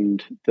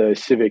understand the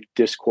civic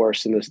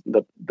discourse and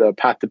the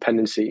path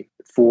dependency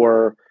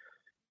for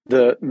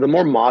the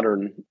more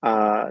modern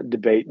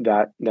debate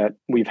that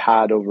we've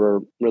had over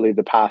really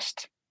the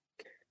past,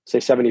 say,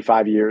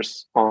 75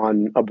 years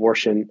on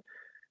abortion.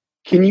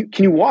 Can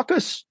you walk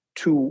us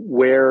to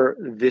where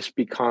this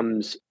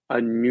becomes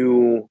a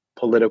new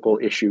political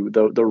issue,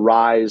 the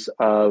rise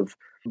of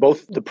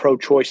both the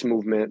pro-choice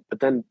movement, but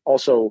then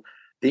also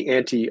the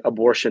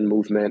anti-abortion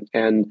movement,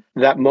 and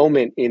that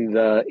moment in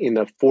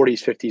the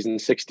 40s, 50s, and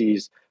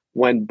 60s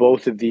when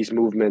both of these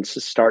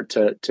movements start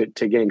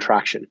to gain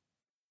traction?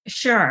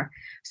 Sure.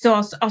 So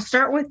I'll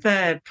start with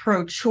the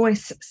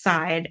pro-choice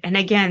side. And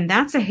again,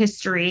 that's a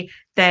history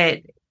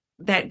that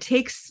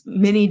takes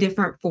many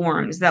different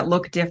forms that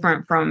look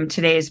different from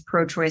today's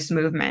pro-choice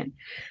movement.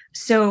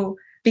 So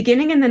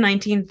beginning in the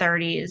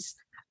 1930s,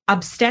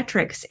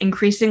 obstetrics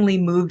increasingly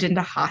moved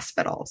into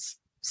hospitals.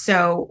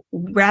 So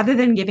rather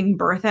than giving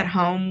birth at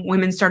home,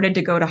 women started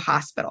to go to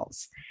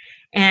hospitals.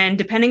 And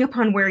depending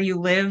upon where you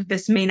live,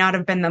 this may not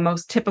have been the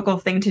most typical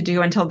thing to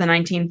do until the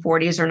 1940s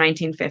or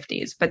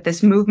 1950s. But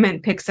this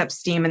movement picks up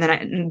steam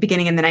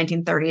beginning in the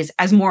 1930s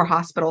as more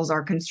hospitals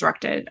are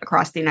constructed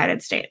across the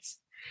United States.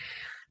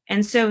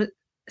 And so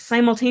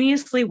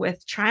simultaneously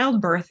with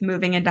childbirth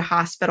moving into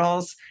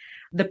hospitals,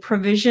 the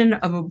provision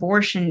of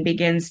abortion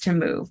begins to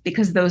move,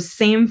 because those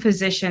same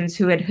physicians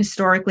who had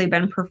historically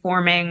been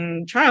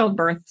performing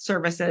childbirth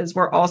services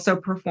were also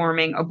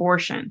performing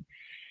abortion.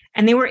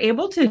 And they were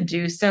able to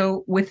do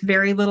so with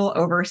very little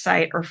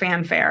oversight or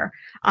fanfare,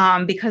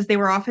 because they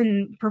were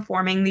often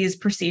performing these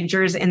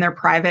procedures in their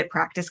private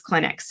practice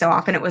clinics. So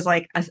often it was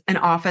like an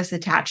office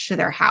attached to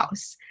their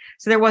house.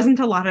 So there wasn't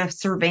a lot of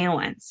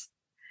surveillance.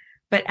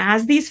 But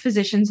as these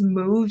physicians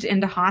moved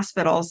into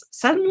hospitals,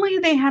 suddenly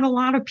they had a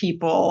lot of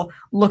people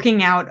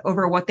looking out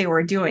over what they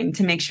were doing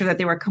to make sure that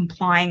they were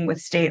complying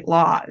with state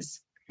laws.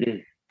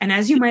 Mm. And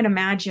as you might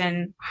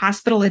imagine,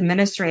 hospital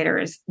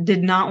administrators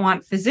did not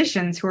want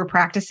physicians who were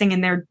practicing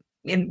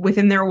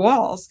within their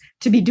walls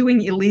to be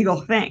doing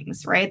illegal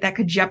things, right? That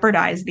could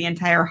jeopardize the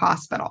entire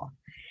hospital.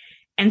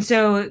 And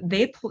so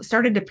they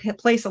started to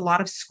place a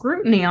lot of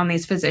scrutiny on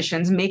these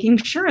physicians, making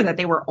sure that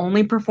they were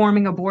only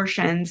performing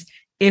abortions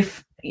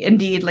if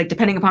indeed, like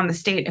depending upon the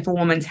state, if a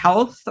woman's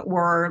health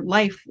or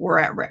life were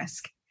at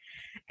risk.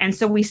 And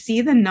so we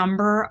see the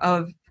number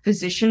of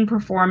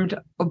physician-performed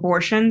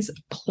abortions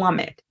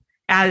plummet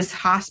as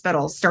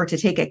hospitals start to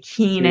take a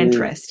keen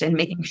interest in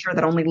making sure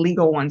that only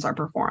legal ones are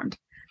performed.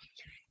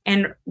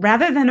 And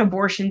rather than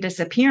abortion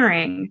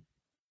disappearing,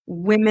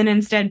 women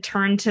instead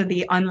turn to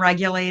the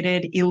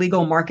unregulated,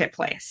 illegal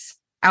marketplace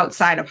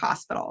outside of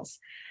hospitals.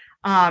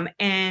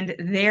 And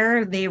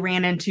there they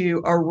ran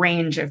into a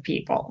range of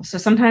people. So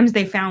sometimes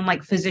they found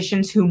like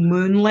physicians who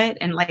moonlit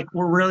and like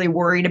were really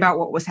worried about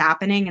what was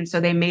happening. And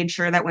so they made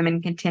sure that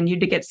women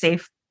continued to get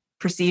safe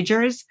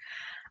procedures.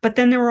 But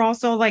then there were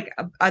also like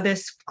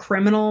this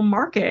criminal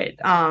market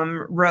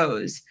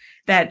rose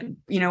that,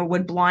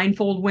 would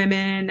blindfold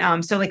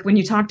women. So like when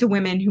you talk to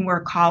women who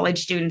were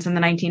college students in the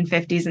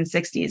 1950s and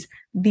 60s,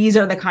 these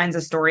are the kinds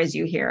of stories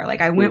you hear.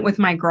 Like I went with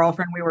my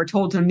girlfriend, we were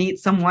told to meet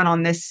someone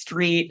on this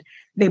street.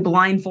 They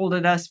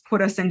blindfolded us,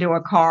 put us into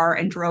a car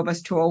and drove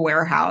us to a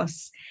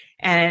warehouse.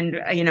 And,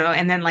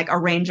 and then like a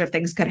range of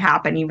things could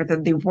happen. Either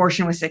the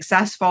abortion was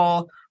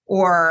successful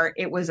or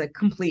it was a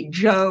complete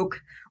joke,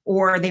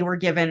 or they were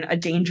given a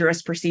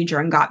dangerous procedure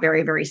and got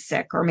very, very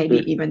sick, or maybe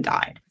even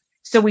died.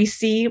 So we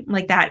see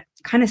like that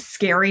kind of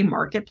scary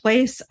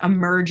marketplace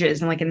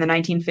emerges in the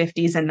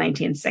 1950s and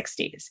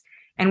 1960s.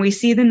 And we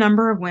see the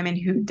number of women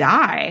who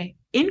die,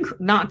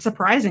 not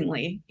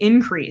surprisingly,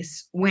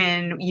 increase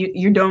when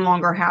you no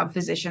longer have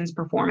physicians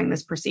performing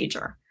this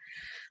procedure,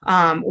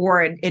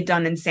 or it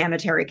done in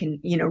sanitary,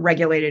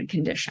 regulated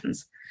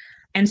conditions.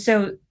 And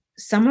so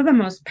some of the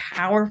most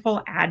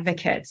powerful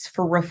advocates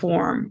for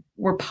reform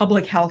were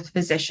public health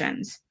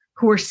physicians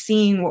who were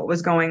seeing what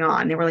was going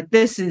on. They were like,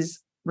 this is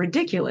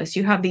ridiculous.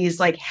 You have these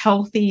like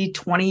healthy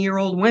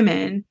 20-year-old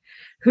women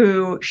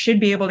who should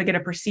be able to get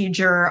a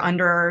procedure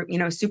under,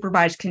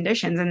 supervised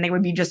conditions, and they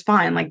would be just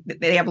fine. Like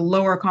they have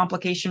lower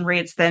complication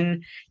rates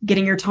than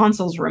getting your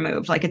tonsils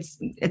removed. Like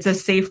it's a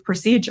safe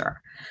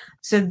procedure.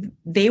 So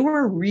they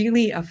were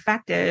really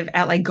effective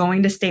at like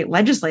going to state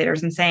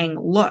legislators and saying,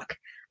 look,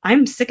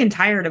 I'm sick and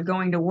tired of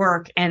going to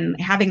work and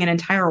having an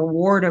entire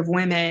ward of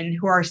women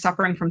who are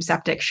suffering from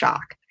septic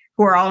shock,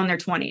 who are all in their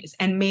 20s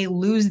and may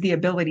lose the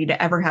ability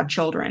to ever have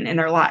children in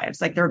their lives.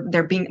 Like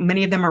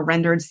many of them are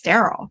rendered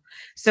sterile.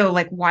 So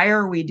like, why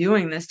are we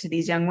doing this to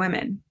these young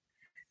women?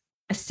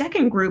 A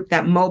second group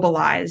that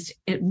mobilized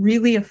it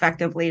really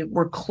effectively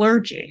were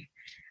clergy.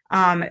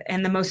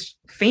 And the most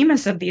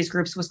famous of these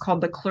groups was called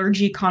the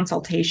Clergy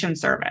Consultation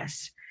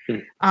Service.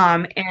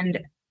 And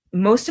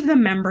most of the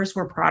members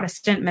were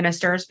Protestant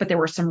ministers, but there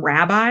were some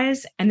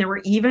rabbis and there were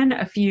even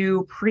a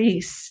few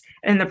priests.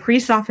 And the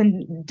priests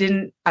often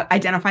didn't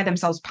identify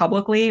themselves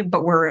publicly,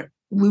 but were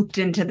looped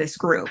into this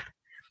group.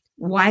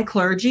 Why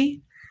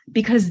clergy?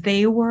 Because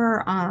they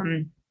were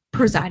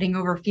presiding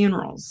over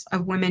funerals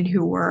of women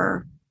who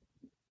were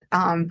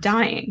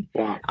dying.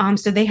 Wow.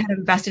 So they had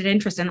a vested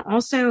interest. And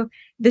also,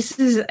 this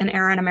is an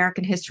era in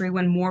American history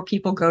when more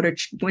people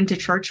went to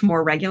church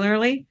more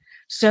regularly.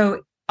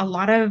 So a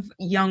lot of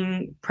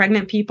young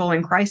pregnant people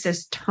in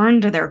crisis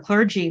turned to their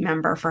clergy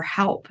member for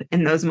help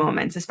in those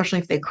moments, especially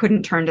if they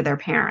couldn't turn to their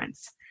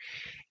parents.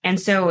 And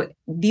so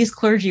these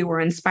clergy were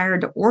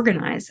inspired to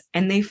organize,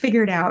 and they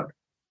figured out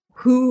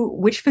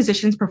which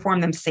physicians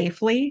performed them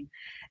safely.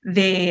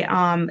 They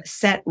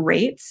set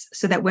rates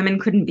so that women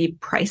couldn't be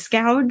price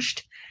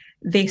gouged.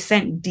 They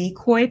sent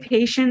decoy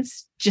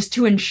patients just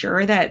to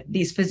ensure that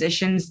these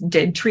physicians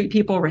did treat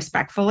people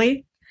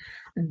respectfully.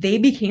 They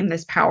became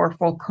this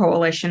powerful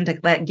coalition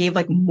that gave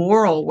like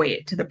moral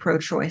weight to the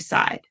pro-choice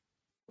side.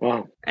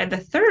 Wow. And the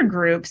third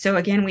group, so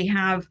again, we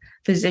have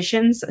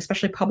physicians,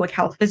 especially public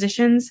health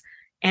physicians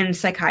and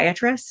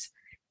psychiatrists.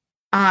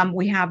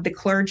 We have the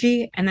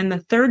clergy, and then the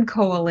third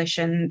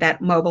coalition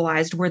that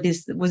mobilized were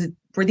these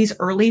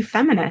early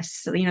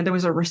feminists. There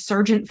was a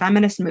resurgent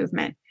feminist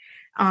movement.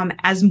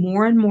 As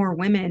more and more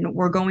women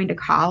were going to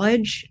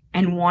college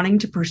and wanting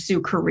to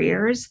pursue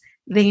careers,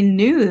 they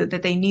knew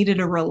that they needed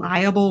a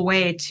reliable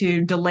way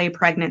to delay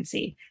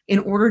pregnancy in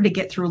order to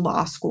get through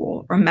law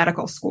school or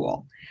medical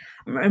school.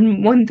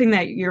 And one thing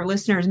that your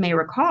listeners may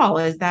recall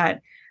is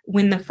that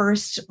when the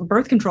first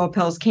birth control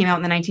pills came out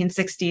in the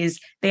 1960s,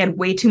 they had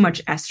way too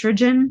much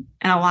estrogen,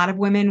 and a lot of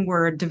women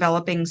were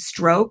developing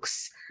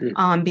strokes,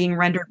 being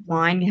rendered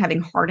blind, having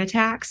heart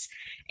attacks.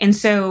 And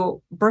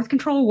so birth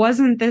control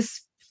wasn't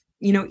this,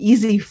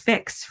 easy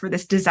fix for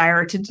this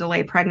desire to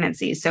delay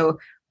pregnancy. So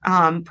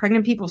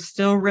pregnant people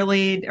still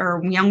really,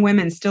 or young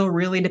women still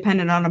really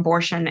depended on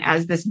abortion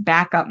as this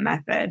backup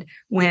method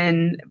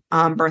when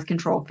birth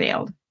control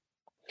failed.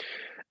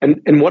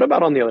 And what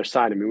about on the other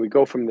side? I mean, we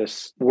go from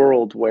this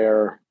world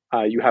where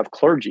you have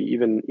clergy,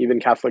 even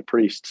Catholic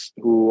priests,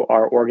 who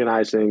are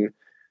organizing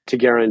to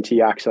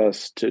guarantee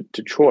access to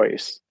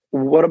choice.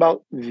 What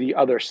about the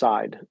other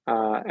side,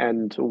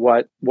 and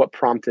what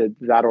prompted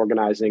that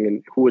organizing,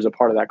 and who was a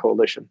part of that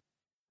coalition?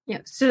 Yeah,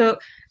 so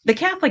the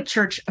Catholic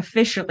Church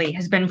officially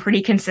has been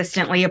pretty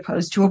consistently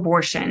opposed to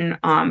abortion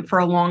for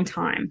a long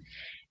time,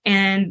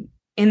 and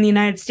in the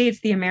United States,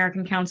 the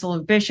American Council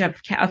of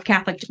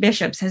Catholic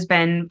Bishops has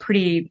been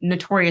pretty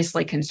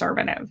notoriously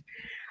conservative.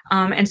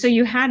 And so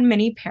you had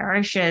many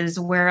parishes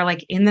where,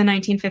 like in the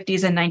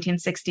 1950s and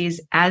 1960s,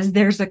 as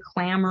there's a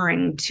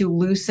clamoring to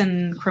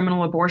loosen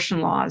criminal abortion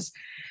laws,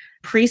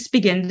 priests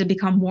begin to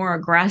become more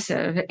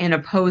aggressive in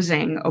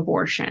opposing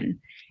abortion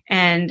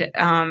and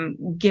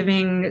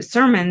giving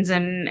sermons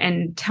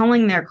and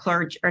telling their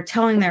clergy or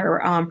telling their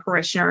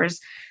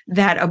parishioners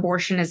that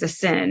abortion is a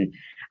sin.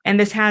 And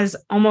this has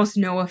almost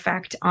no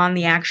effect on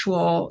the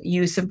actual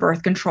use of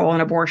birth control and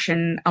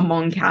abortion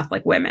among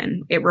Catholic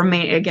women. It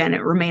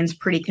remains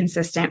pretty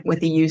consistent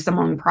with the use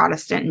among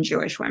Protestant and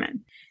Jewish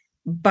women.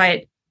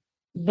 But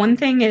one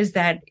thing is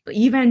that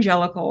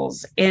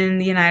evangelicals in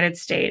the United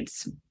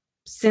States,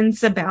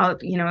 since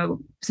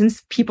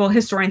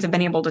historians have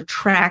been able to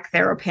track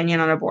their opinion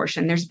on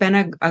abortion, there's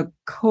been a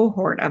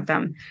cohort of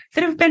them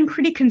that have been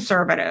pretty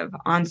conservative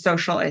on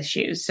social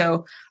issues.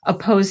 So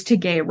opposed to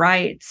gay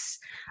rights,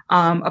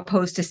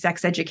 opposed to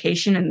sex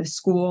education in the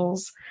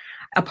schools,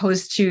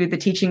 opposed to the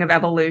teaching of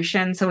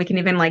evolution. So we can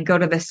even go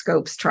to the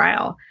Scopes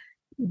trial.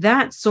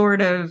 That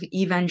sort of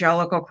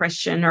evangelical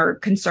Christian or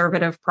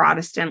conservative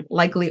Protestant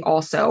likely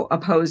also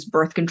opposed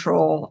birth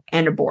control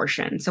and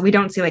abortion. So we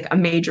don't see a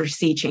major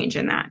sea change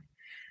in that.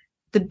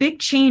 The big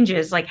change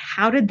is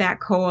how did that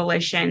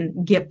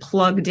coalition get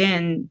plugged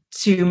in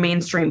to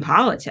mainstream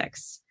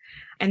politics?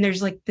 And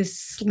there's this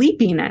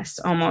sleepiness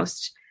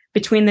almost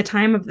between the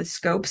time of the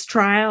Scopes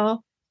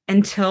trial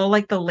until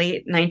the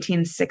late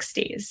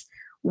 1960s,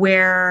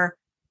 where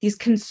these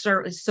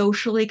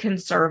socially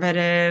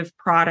conservative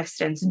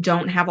Protestants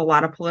don't have a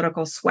lot of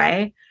political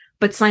sway,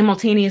 but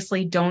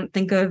simultaneously don't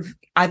think of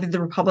either the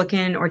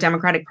Republican or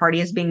Democratic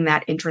Party as being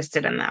that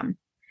interested in them.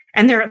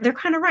 And they're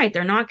kind of right.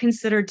 They're not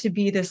considered to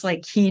be this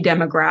key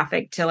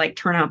demographic to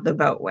turn out the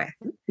vote with.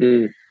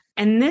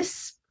 And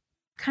this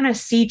kind of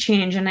sea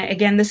change, and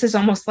again, this is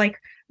almost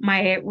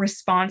my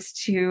response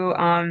to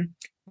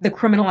the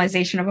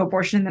criminalization of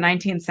abortion in the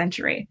 19th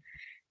century.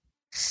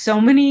 So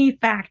many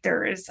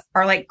factors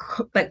are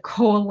that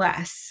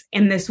coalesce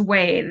in this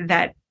way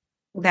that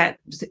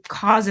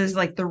causes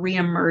the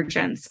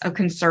reemergence of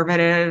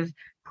conservative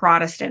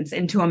Protestants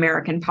into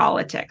American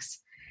politics.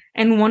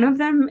 And one of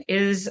them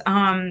is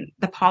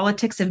the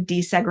politics of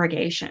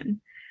desegregation.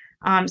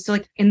 So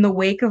in the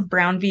wake of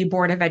Brown v.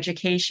 Board of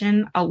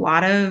Education, a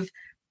lot of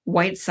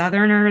white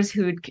Southerners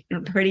who'd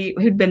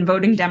been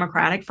voting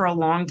Democratic for a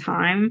long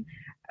time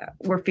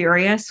were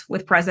furious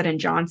with President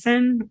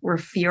Johnson, were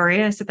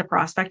furious at the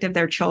prospect of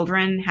their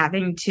children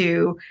having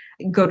to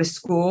go to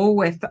school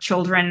with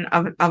children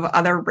of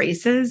other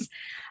races.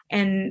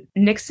 And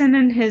Nixon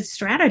and his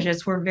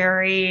strategists were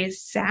very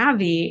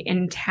savvy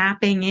in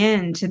tapping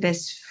into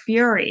this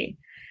fury.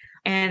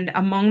 And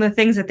among the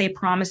things that they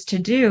promised to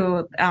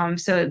do,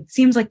 so it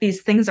seems like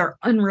these things are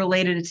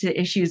unrelated to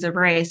issues of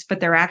race, but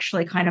they're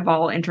actually kind of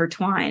all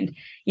intertwined.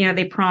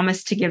 They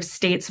promised to give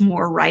states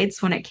more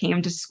rights when it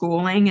came to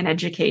schooling and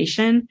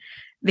education.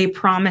 They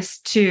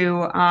promised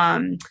to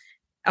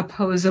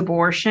oppose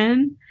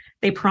abortion.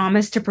 They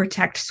promised to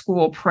protect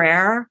school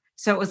prayer.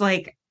 So it was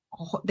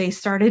they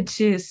started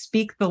to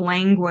speak the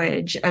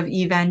language of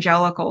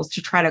evangelicals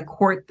to try to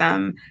court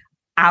them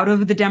out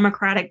of the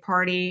Democratic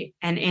Party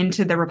and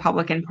into the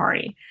Republican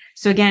Party.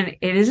 So again,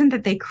 it isn't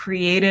that they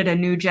created a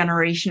new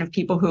generation of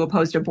people who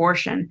opposed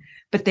abortion,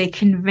 but they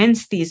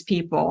convinced these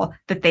people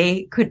that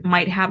they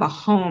might have a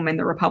home in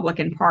the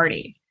Republican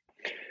Party.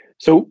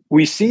 So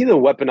we see the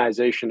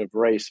weaponization of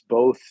race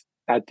both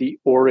at the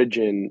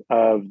origin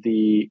of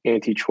the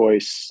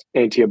anti-choice,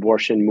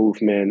 anti-abortion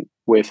movement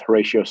with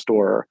Horatio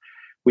Storer.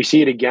 We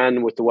see it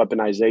again with the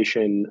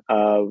weaponization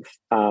of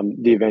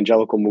the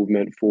evangelical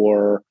movement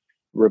for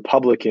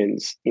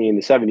Republicans in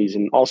the 70s.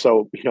 And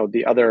also,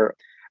 the other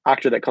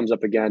actor that comes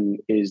up again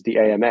is the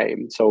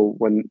AMA. So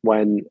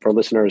when for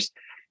listeners,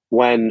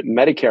 when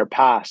Medicare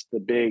passed,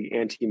 the big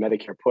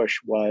anti-Medicare push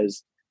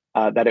was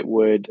that it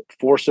would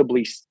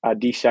forcibly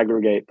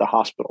desegregate the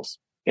hospitals.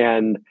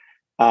 And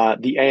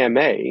the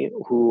AMA,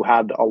 who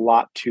had a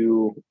lot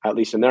to, at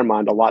least in their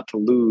mind, a lot to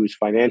lose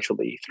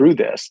financially through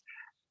this,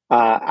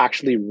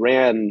 actually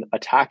ran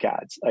attack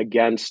ads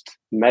against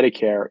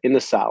Medicare in the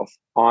South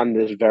on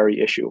this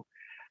very issue.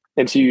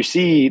 And so you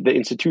see the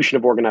institution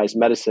of organized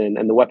medicine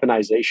and the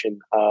weaponization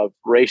of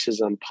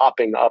racism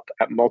popping up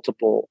at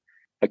multiple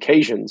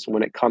occasions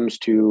when it comes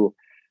to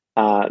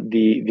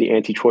the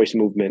anti-choice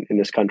movement in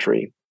this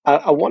country.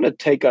 I want to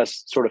take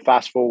us sort of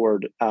fast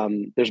forward.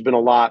 There's been a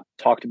lot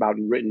talked about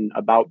and written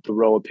about the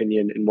Roe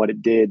opinion and what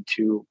it did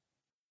to,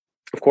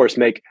 of course,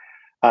 make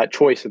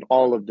choice and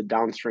all of the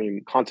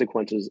downstream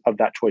consequences of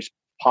that choice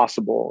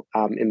possible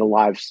in the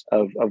lives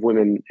of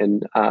women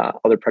and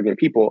other pregnant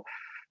people.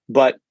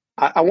 But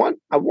I want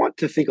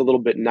to think a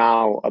little bit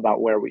now about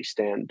where we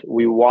stand.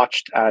 We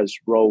watched as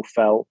Roe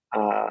fell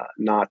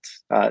not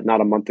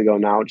a month ago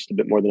now, just a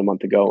bit more than a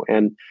month ago,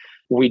 and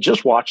we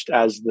just watched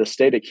as the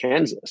state of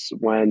Kansas,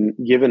 when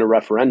given a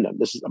referendum.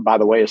 This is, by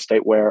the way, a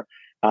state where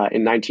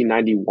in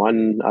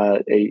 1991,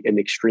 an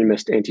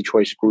extremist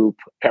anti-choice group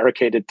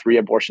barricaded 3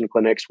 abortion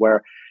clinics,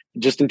 where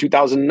just in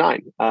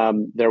 2009,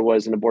 there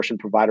was an abortion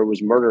provider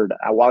was murdered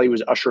while he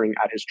was ushering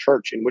at his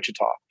church in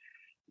Wichita.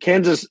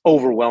 Kansas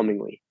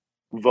overwhelmingly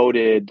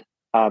voted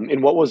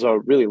in what was a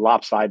really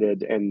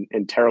lopsided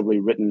and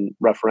terribly written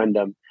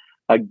referendum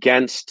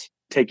against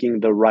taking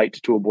the right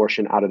to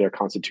abortion out of their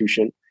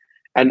constitution.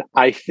 And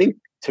I think,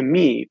 to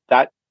me,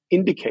 that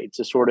indicates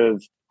a sort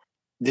of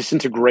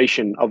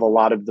disintegration of a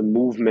lot of the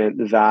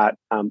movement that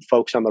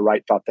folks on the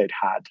right thought they'd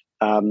had.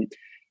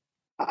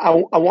 I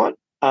want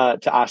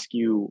to ask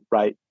you,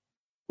 right,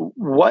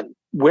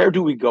 where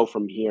do we go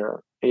from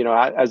here? You know,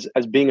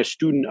 as being a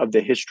student of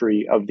the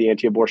history of the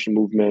anti-abortion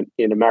movement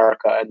in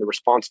America and the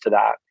response to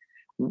that,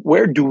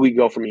 where do we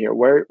go from here?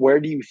 Where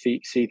do you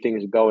see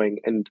things going,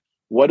 and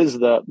what is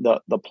the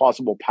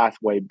plausible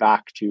pathway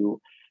back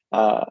to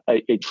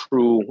a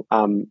true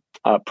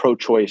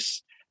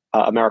pro-choice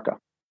America?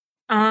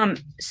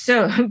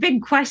 So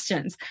big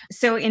questions.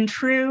 So in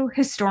true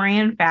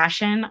historian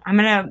fashion, I'm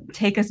going to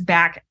take us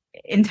back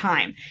in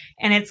time,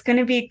 and it's going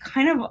to be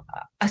kind of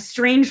a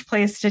strange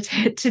place to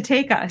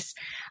take us.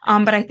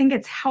 But I think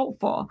it's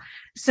helpful.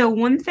 So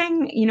one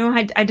thing, you know,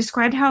 I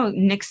described how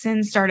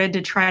Nixon started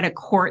to try to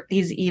court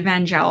these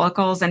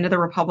evangelicals into the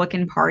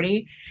Republican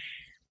Party.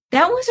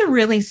 That was a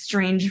really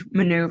strange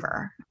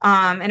maneuver.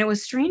 And it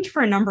was strange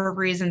for a number of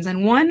reasons.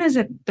 And one is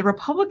that the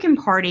Republican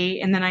Party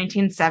in the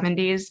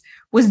 1970s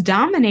was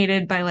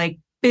dominated by like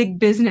big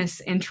business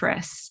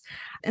interests.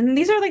 And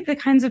these are like the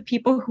kinds of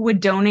people who would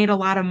donate a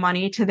lot of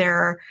money to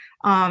their,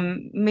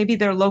 maybe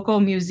their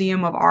local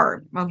museum of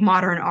art, of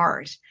modern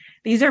art.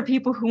 These are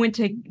people who went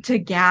to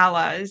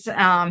galas,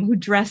 who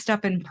dressed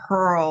up in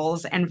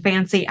pearls and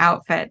fancy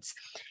outfits.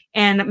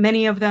 And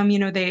many of them, you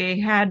know, they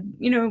had,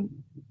 you know,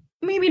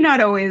 maybe not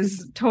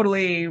always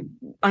totally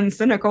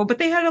uncynical, but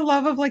they had a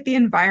love of like the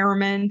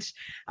environment.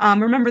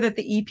 Remember that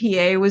the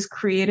EPA was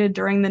created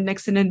during the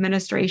Nixon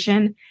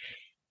administration,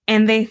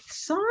 and they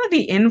saw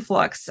the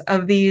influx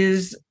of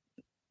these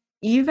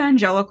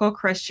evangelical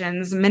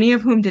Christians, many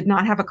of whom did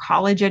not have a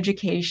college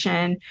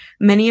education.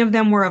 Many of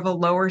them were of a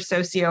lower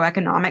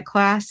socioeconomic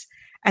class,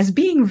 as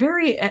being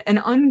an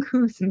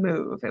uncouth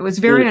move. It was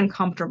very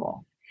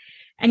uncomfortable.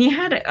 And you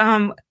had,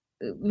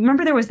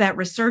 remember there was that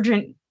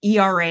resurgent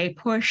ERA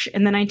push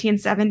in the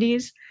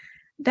 1970s.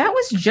 That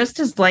was just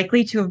as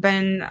likely to have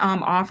been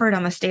offered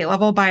on the state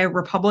level by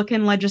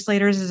Republican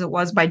legislators as it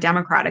was by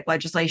Democratic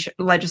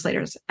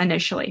legislators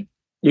initially.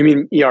 You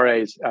mean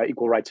ERA's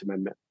Equal Rights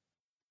Amendment?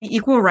 The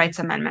Equal Rights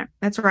Amendment.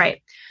 That's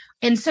right.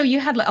 And so you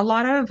had a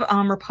lot of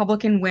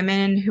Republican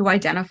women who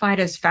identified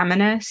as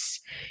feminists,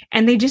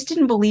 and they just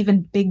didn't believe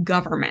in big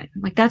government.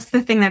 Like, that's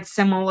the thing that's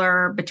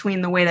similar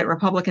between the way that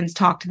Republicans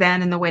talked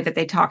then and the way that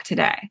they talk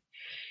today.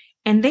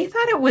 And they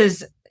thought it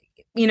was,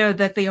 you know,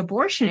 that the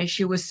abortion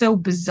issue was so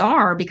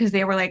bizarre because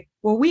they were like,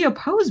 well, we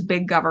oppose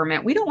big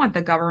government. We don't want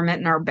the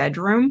government in our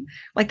bedroom.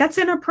 Like, that's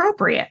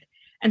inappropriate.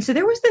 And so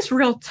there was this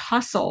real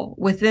tussle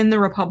within the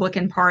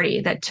Republican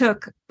Party that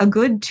took a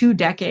good 2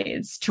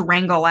 decades to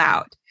wrangle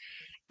out.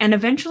 And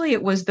eventually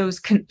it was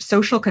those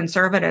social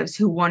conservatives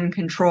who won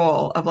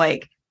control of,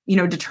 like, you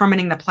know,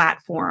 determining the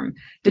platform,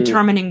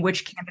 determining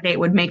which candidate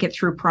would make it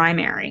through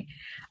primary.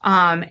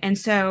 And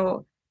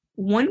so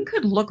one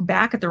could look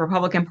back at the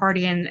Republican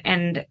Party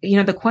and, you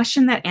know, the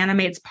question that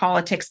animates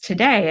politics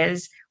today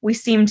is we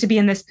seem to be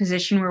in this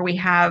position where we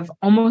have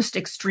almost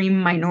extreme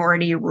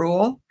minority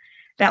rule,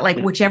 that like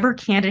whichever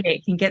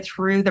candidate can get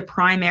through the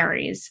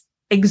primaries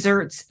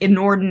exerts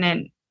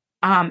inordinate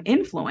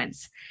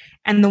influence.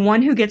 And the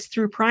one who gets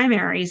through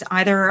primaries,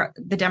 either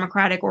the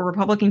Democratic or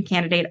Republican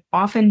candidate,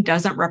 often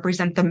doesn't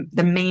represent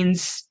the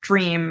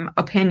mainstream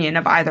opinion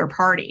of either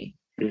party.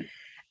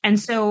 And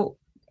so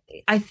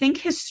I think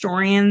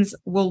historians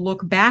will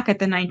look back at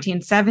the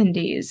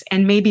 1970s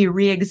and maybe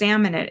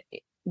re-examine it.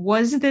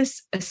 Was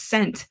this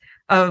ascent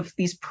of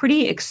these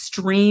pretty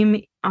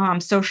extreme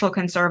social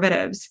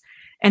conservatives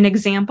an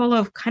example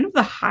of kind of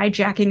the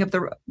hijacking of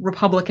the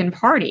Republican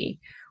Party,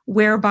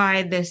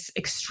 whereby this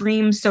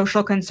extreme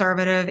social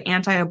conservative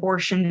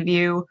anti-abortion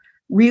view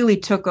really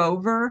took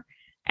over?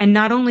 And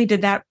not only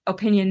did that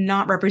opinion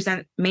not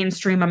represent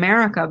mainstream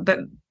America, but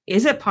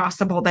is it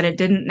possible that it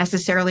didn't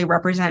necessarily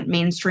represent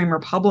mainstream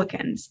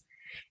Republicans?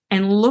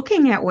 And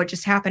looking at what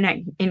just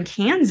happened in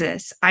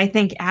Kansas, I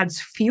think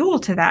adds fuel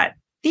to that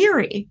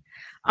theory,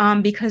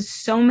 because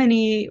so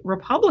many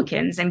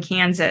Republicans in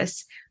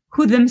Kansas,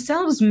 who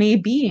themselves may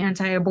be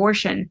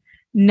anti-abortion,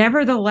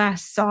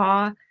 nevertheless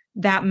saw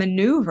that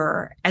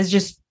maneuver as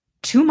just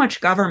too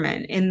much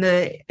government in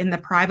the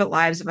private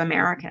lives of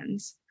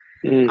Americans.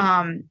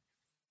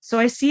 So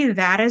I see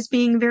that as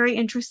being very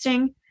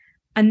interesting.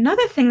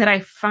 Another thing that I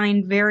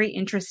find very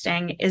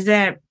interesting is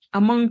that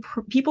among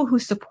people who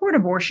support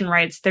abortion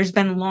rights, there's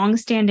been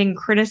longstanding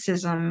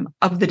criticism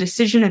of the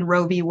decision in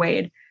Roe v.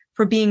 Wade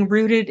for being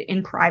rooted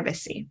in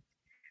privacy.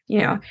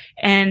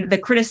 And the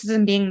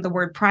criticism being the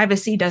word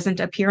privacy doesn't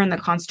appear in the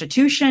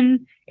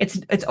Constitution.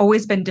 It's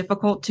always been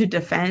difficult to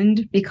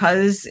defend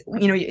because,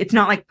 it's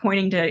not like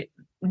pointing to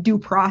due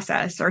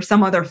process or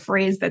some other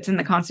phrase that's in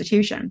the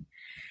Constitution.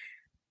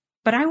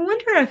 But I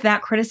wonder if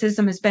that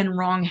criticism has been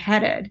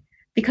wrong-headed,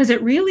 because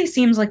it really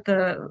seems like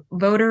the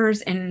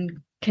voters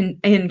in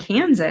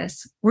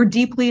Kansas were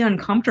deeply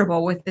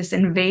uncomfortable with this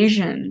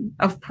invasion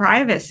of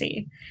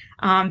privacy,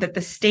 that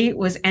the state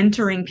was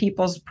entering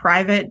people's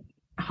private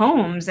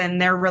homes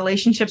and their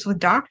relationships with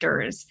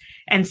doctors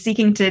and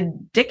seeking to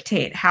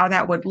dictate how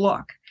that would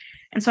look.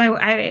 And so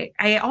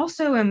I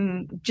also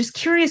am just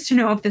curious to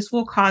know if this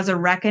will cause a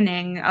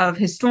reckoning of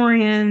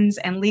historians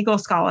and legal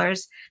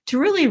scholars to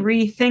really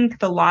rethink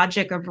the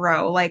logic of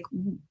Roe. Like,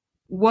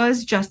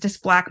 was Justice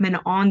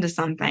Blackmun onto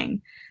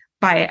something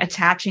by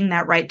attaching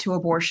that right to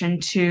abortion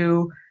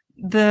to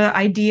the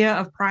idea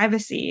of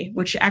privacy,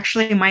 which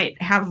actually might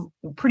have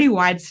pretty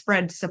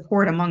widespread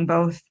support among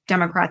both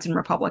Democrats and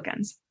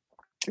Republicans?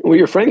 What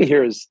you're framing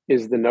here is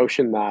the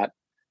notion that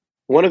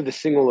one of the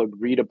single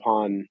agreed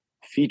upon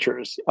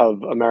features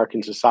of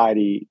American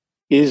society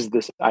is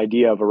this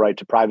idea of a right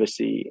to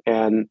privacy.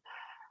 And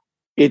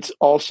it's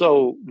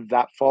also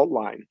that fault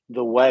line,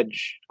 the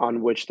wedge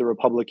on which the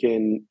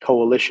Republican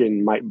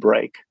coalition might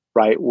break,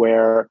 right?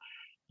 Where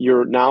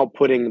you're now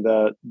putting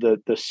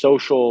the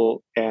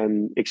social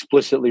and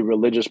explicitly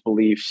religious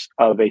beliefs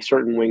of a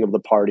certain wing of the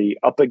party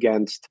up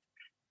against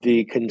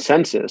the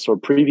consensus or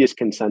previous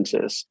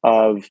consensus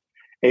of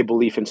a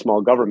belief in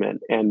small government,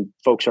 and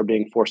folks are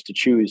being forced to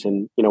choose.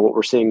 And what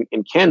we're seeing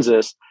in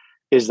Kansas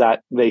is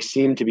that they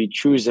seem to be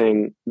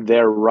choosing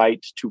their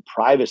right to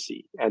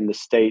privacy and the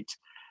state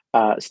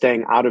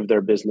staying out of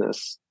their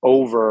business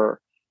over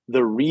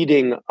the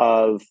reading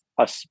of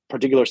a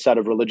particular set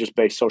of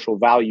religious-based social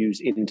values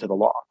into the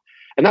law.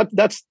 And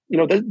that's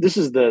this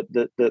is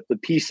the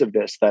piece of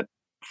this that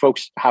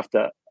folks have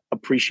to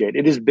appreciate.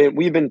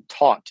 We've been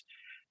taught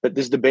that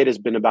this debate has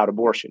been about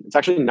abortion. It's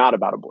actually not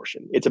about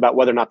abortion. It's about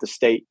whether or not the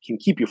state can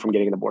keep you from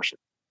getting an abortion,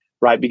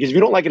 right? Because if you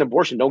don't like an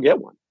abortion, don't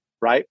get one,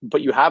 right?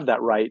 But you have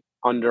that right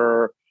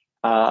under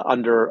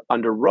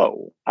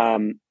Roe.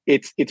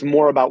 It's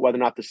more about whether or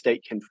not the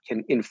state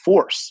can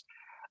enforce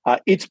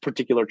its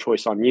particular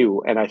choice on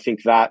you. And I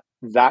think that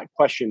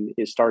question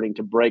is starting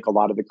to break a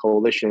lot of the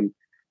coalition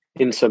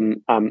in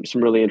some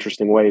really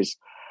interesting ways.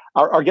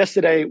 Our guest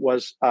today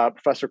was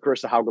Professor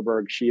Carissa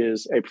Haugerberg. She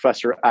is a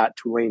professor at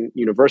Tulane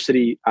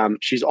University.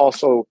 She's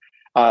also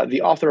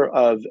the author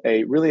of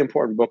a really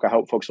important book I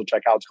hope folks will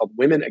check out. It's called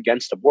Women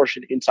Against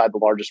Abortion: Inside the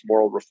Largest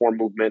Moral Reform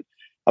Movement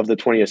of the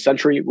 20th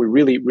Century. We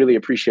really, really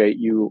appreciate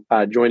you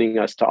joining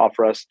us to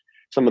offer us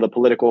some of the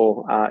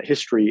political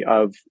history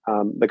of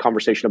the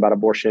conversation about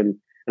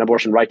abortion and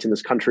abortion rights in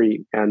this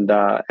country. And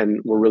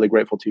we're really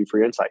grateful to you for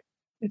your insight.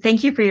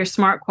 Thank you for your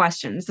smart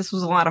questions. This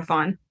was a lot of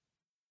fun.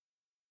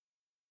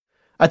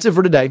 That's it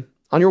for today.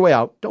 On your way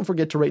out, don't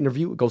forget to rate and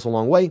review. It goes a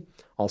long way.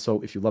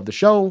 Also, if you love the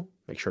show,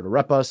 make sure to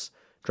rep us.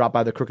 Drop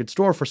by the Crooked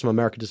Store for some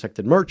America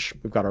Dissected merch.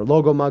 We've got our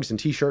logo mugs and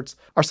t-shirts.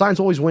 Our Signs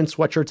Always Win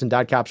sweatshirts and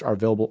dad caps are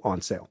available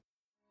on sale.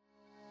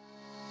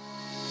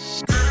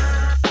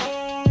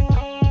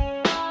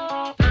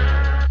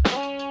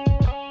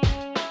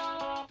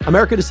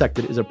 America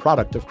Dissected is a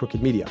product of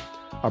Crooked Media.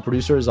 Our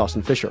producer is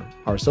Austin Fisher.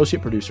 Our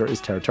associate producer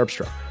is Tara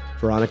Terpstra.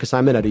 Veronica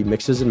Simonetti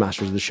mixes and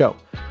masters the show.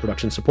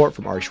 Production support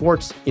from Ari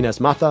Schwartz, Ines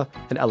Mata,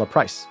 and Ella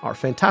Price, our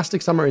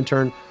fantastic summer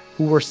intern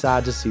who we're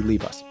sad to see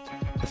leave us.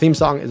 The theme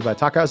song is by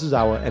Taka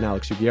Asuzawa and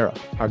Alex Uguera.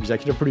 Our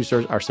executive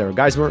producers are Sarah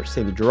Geismer,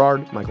 Sandy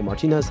Gerard, Michael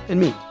Martinez, and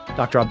me,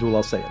 Dr. Abdul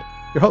El Sayed,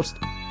 your host.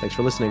 Thanks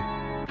for listening.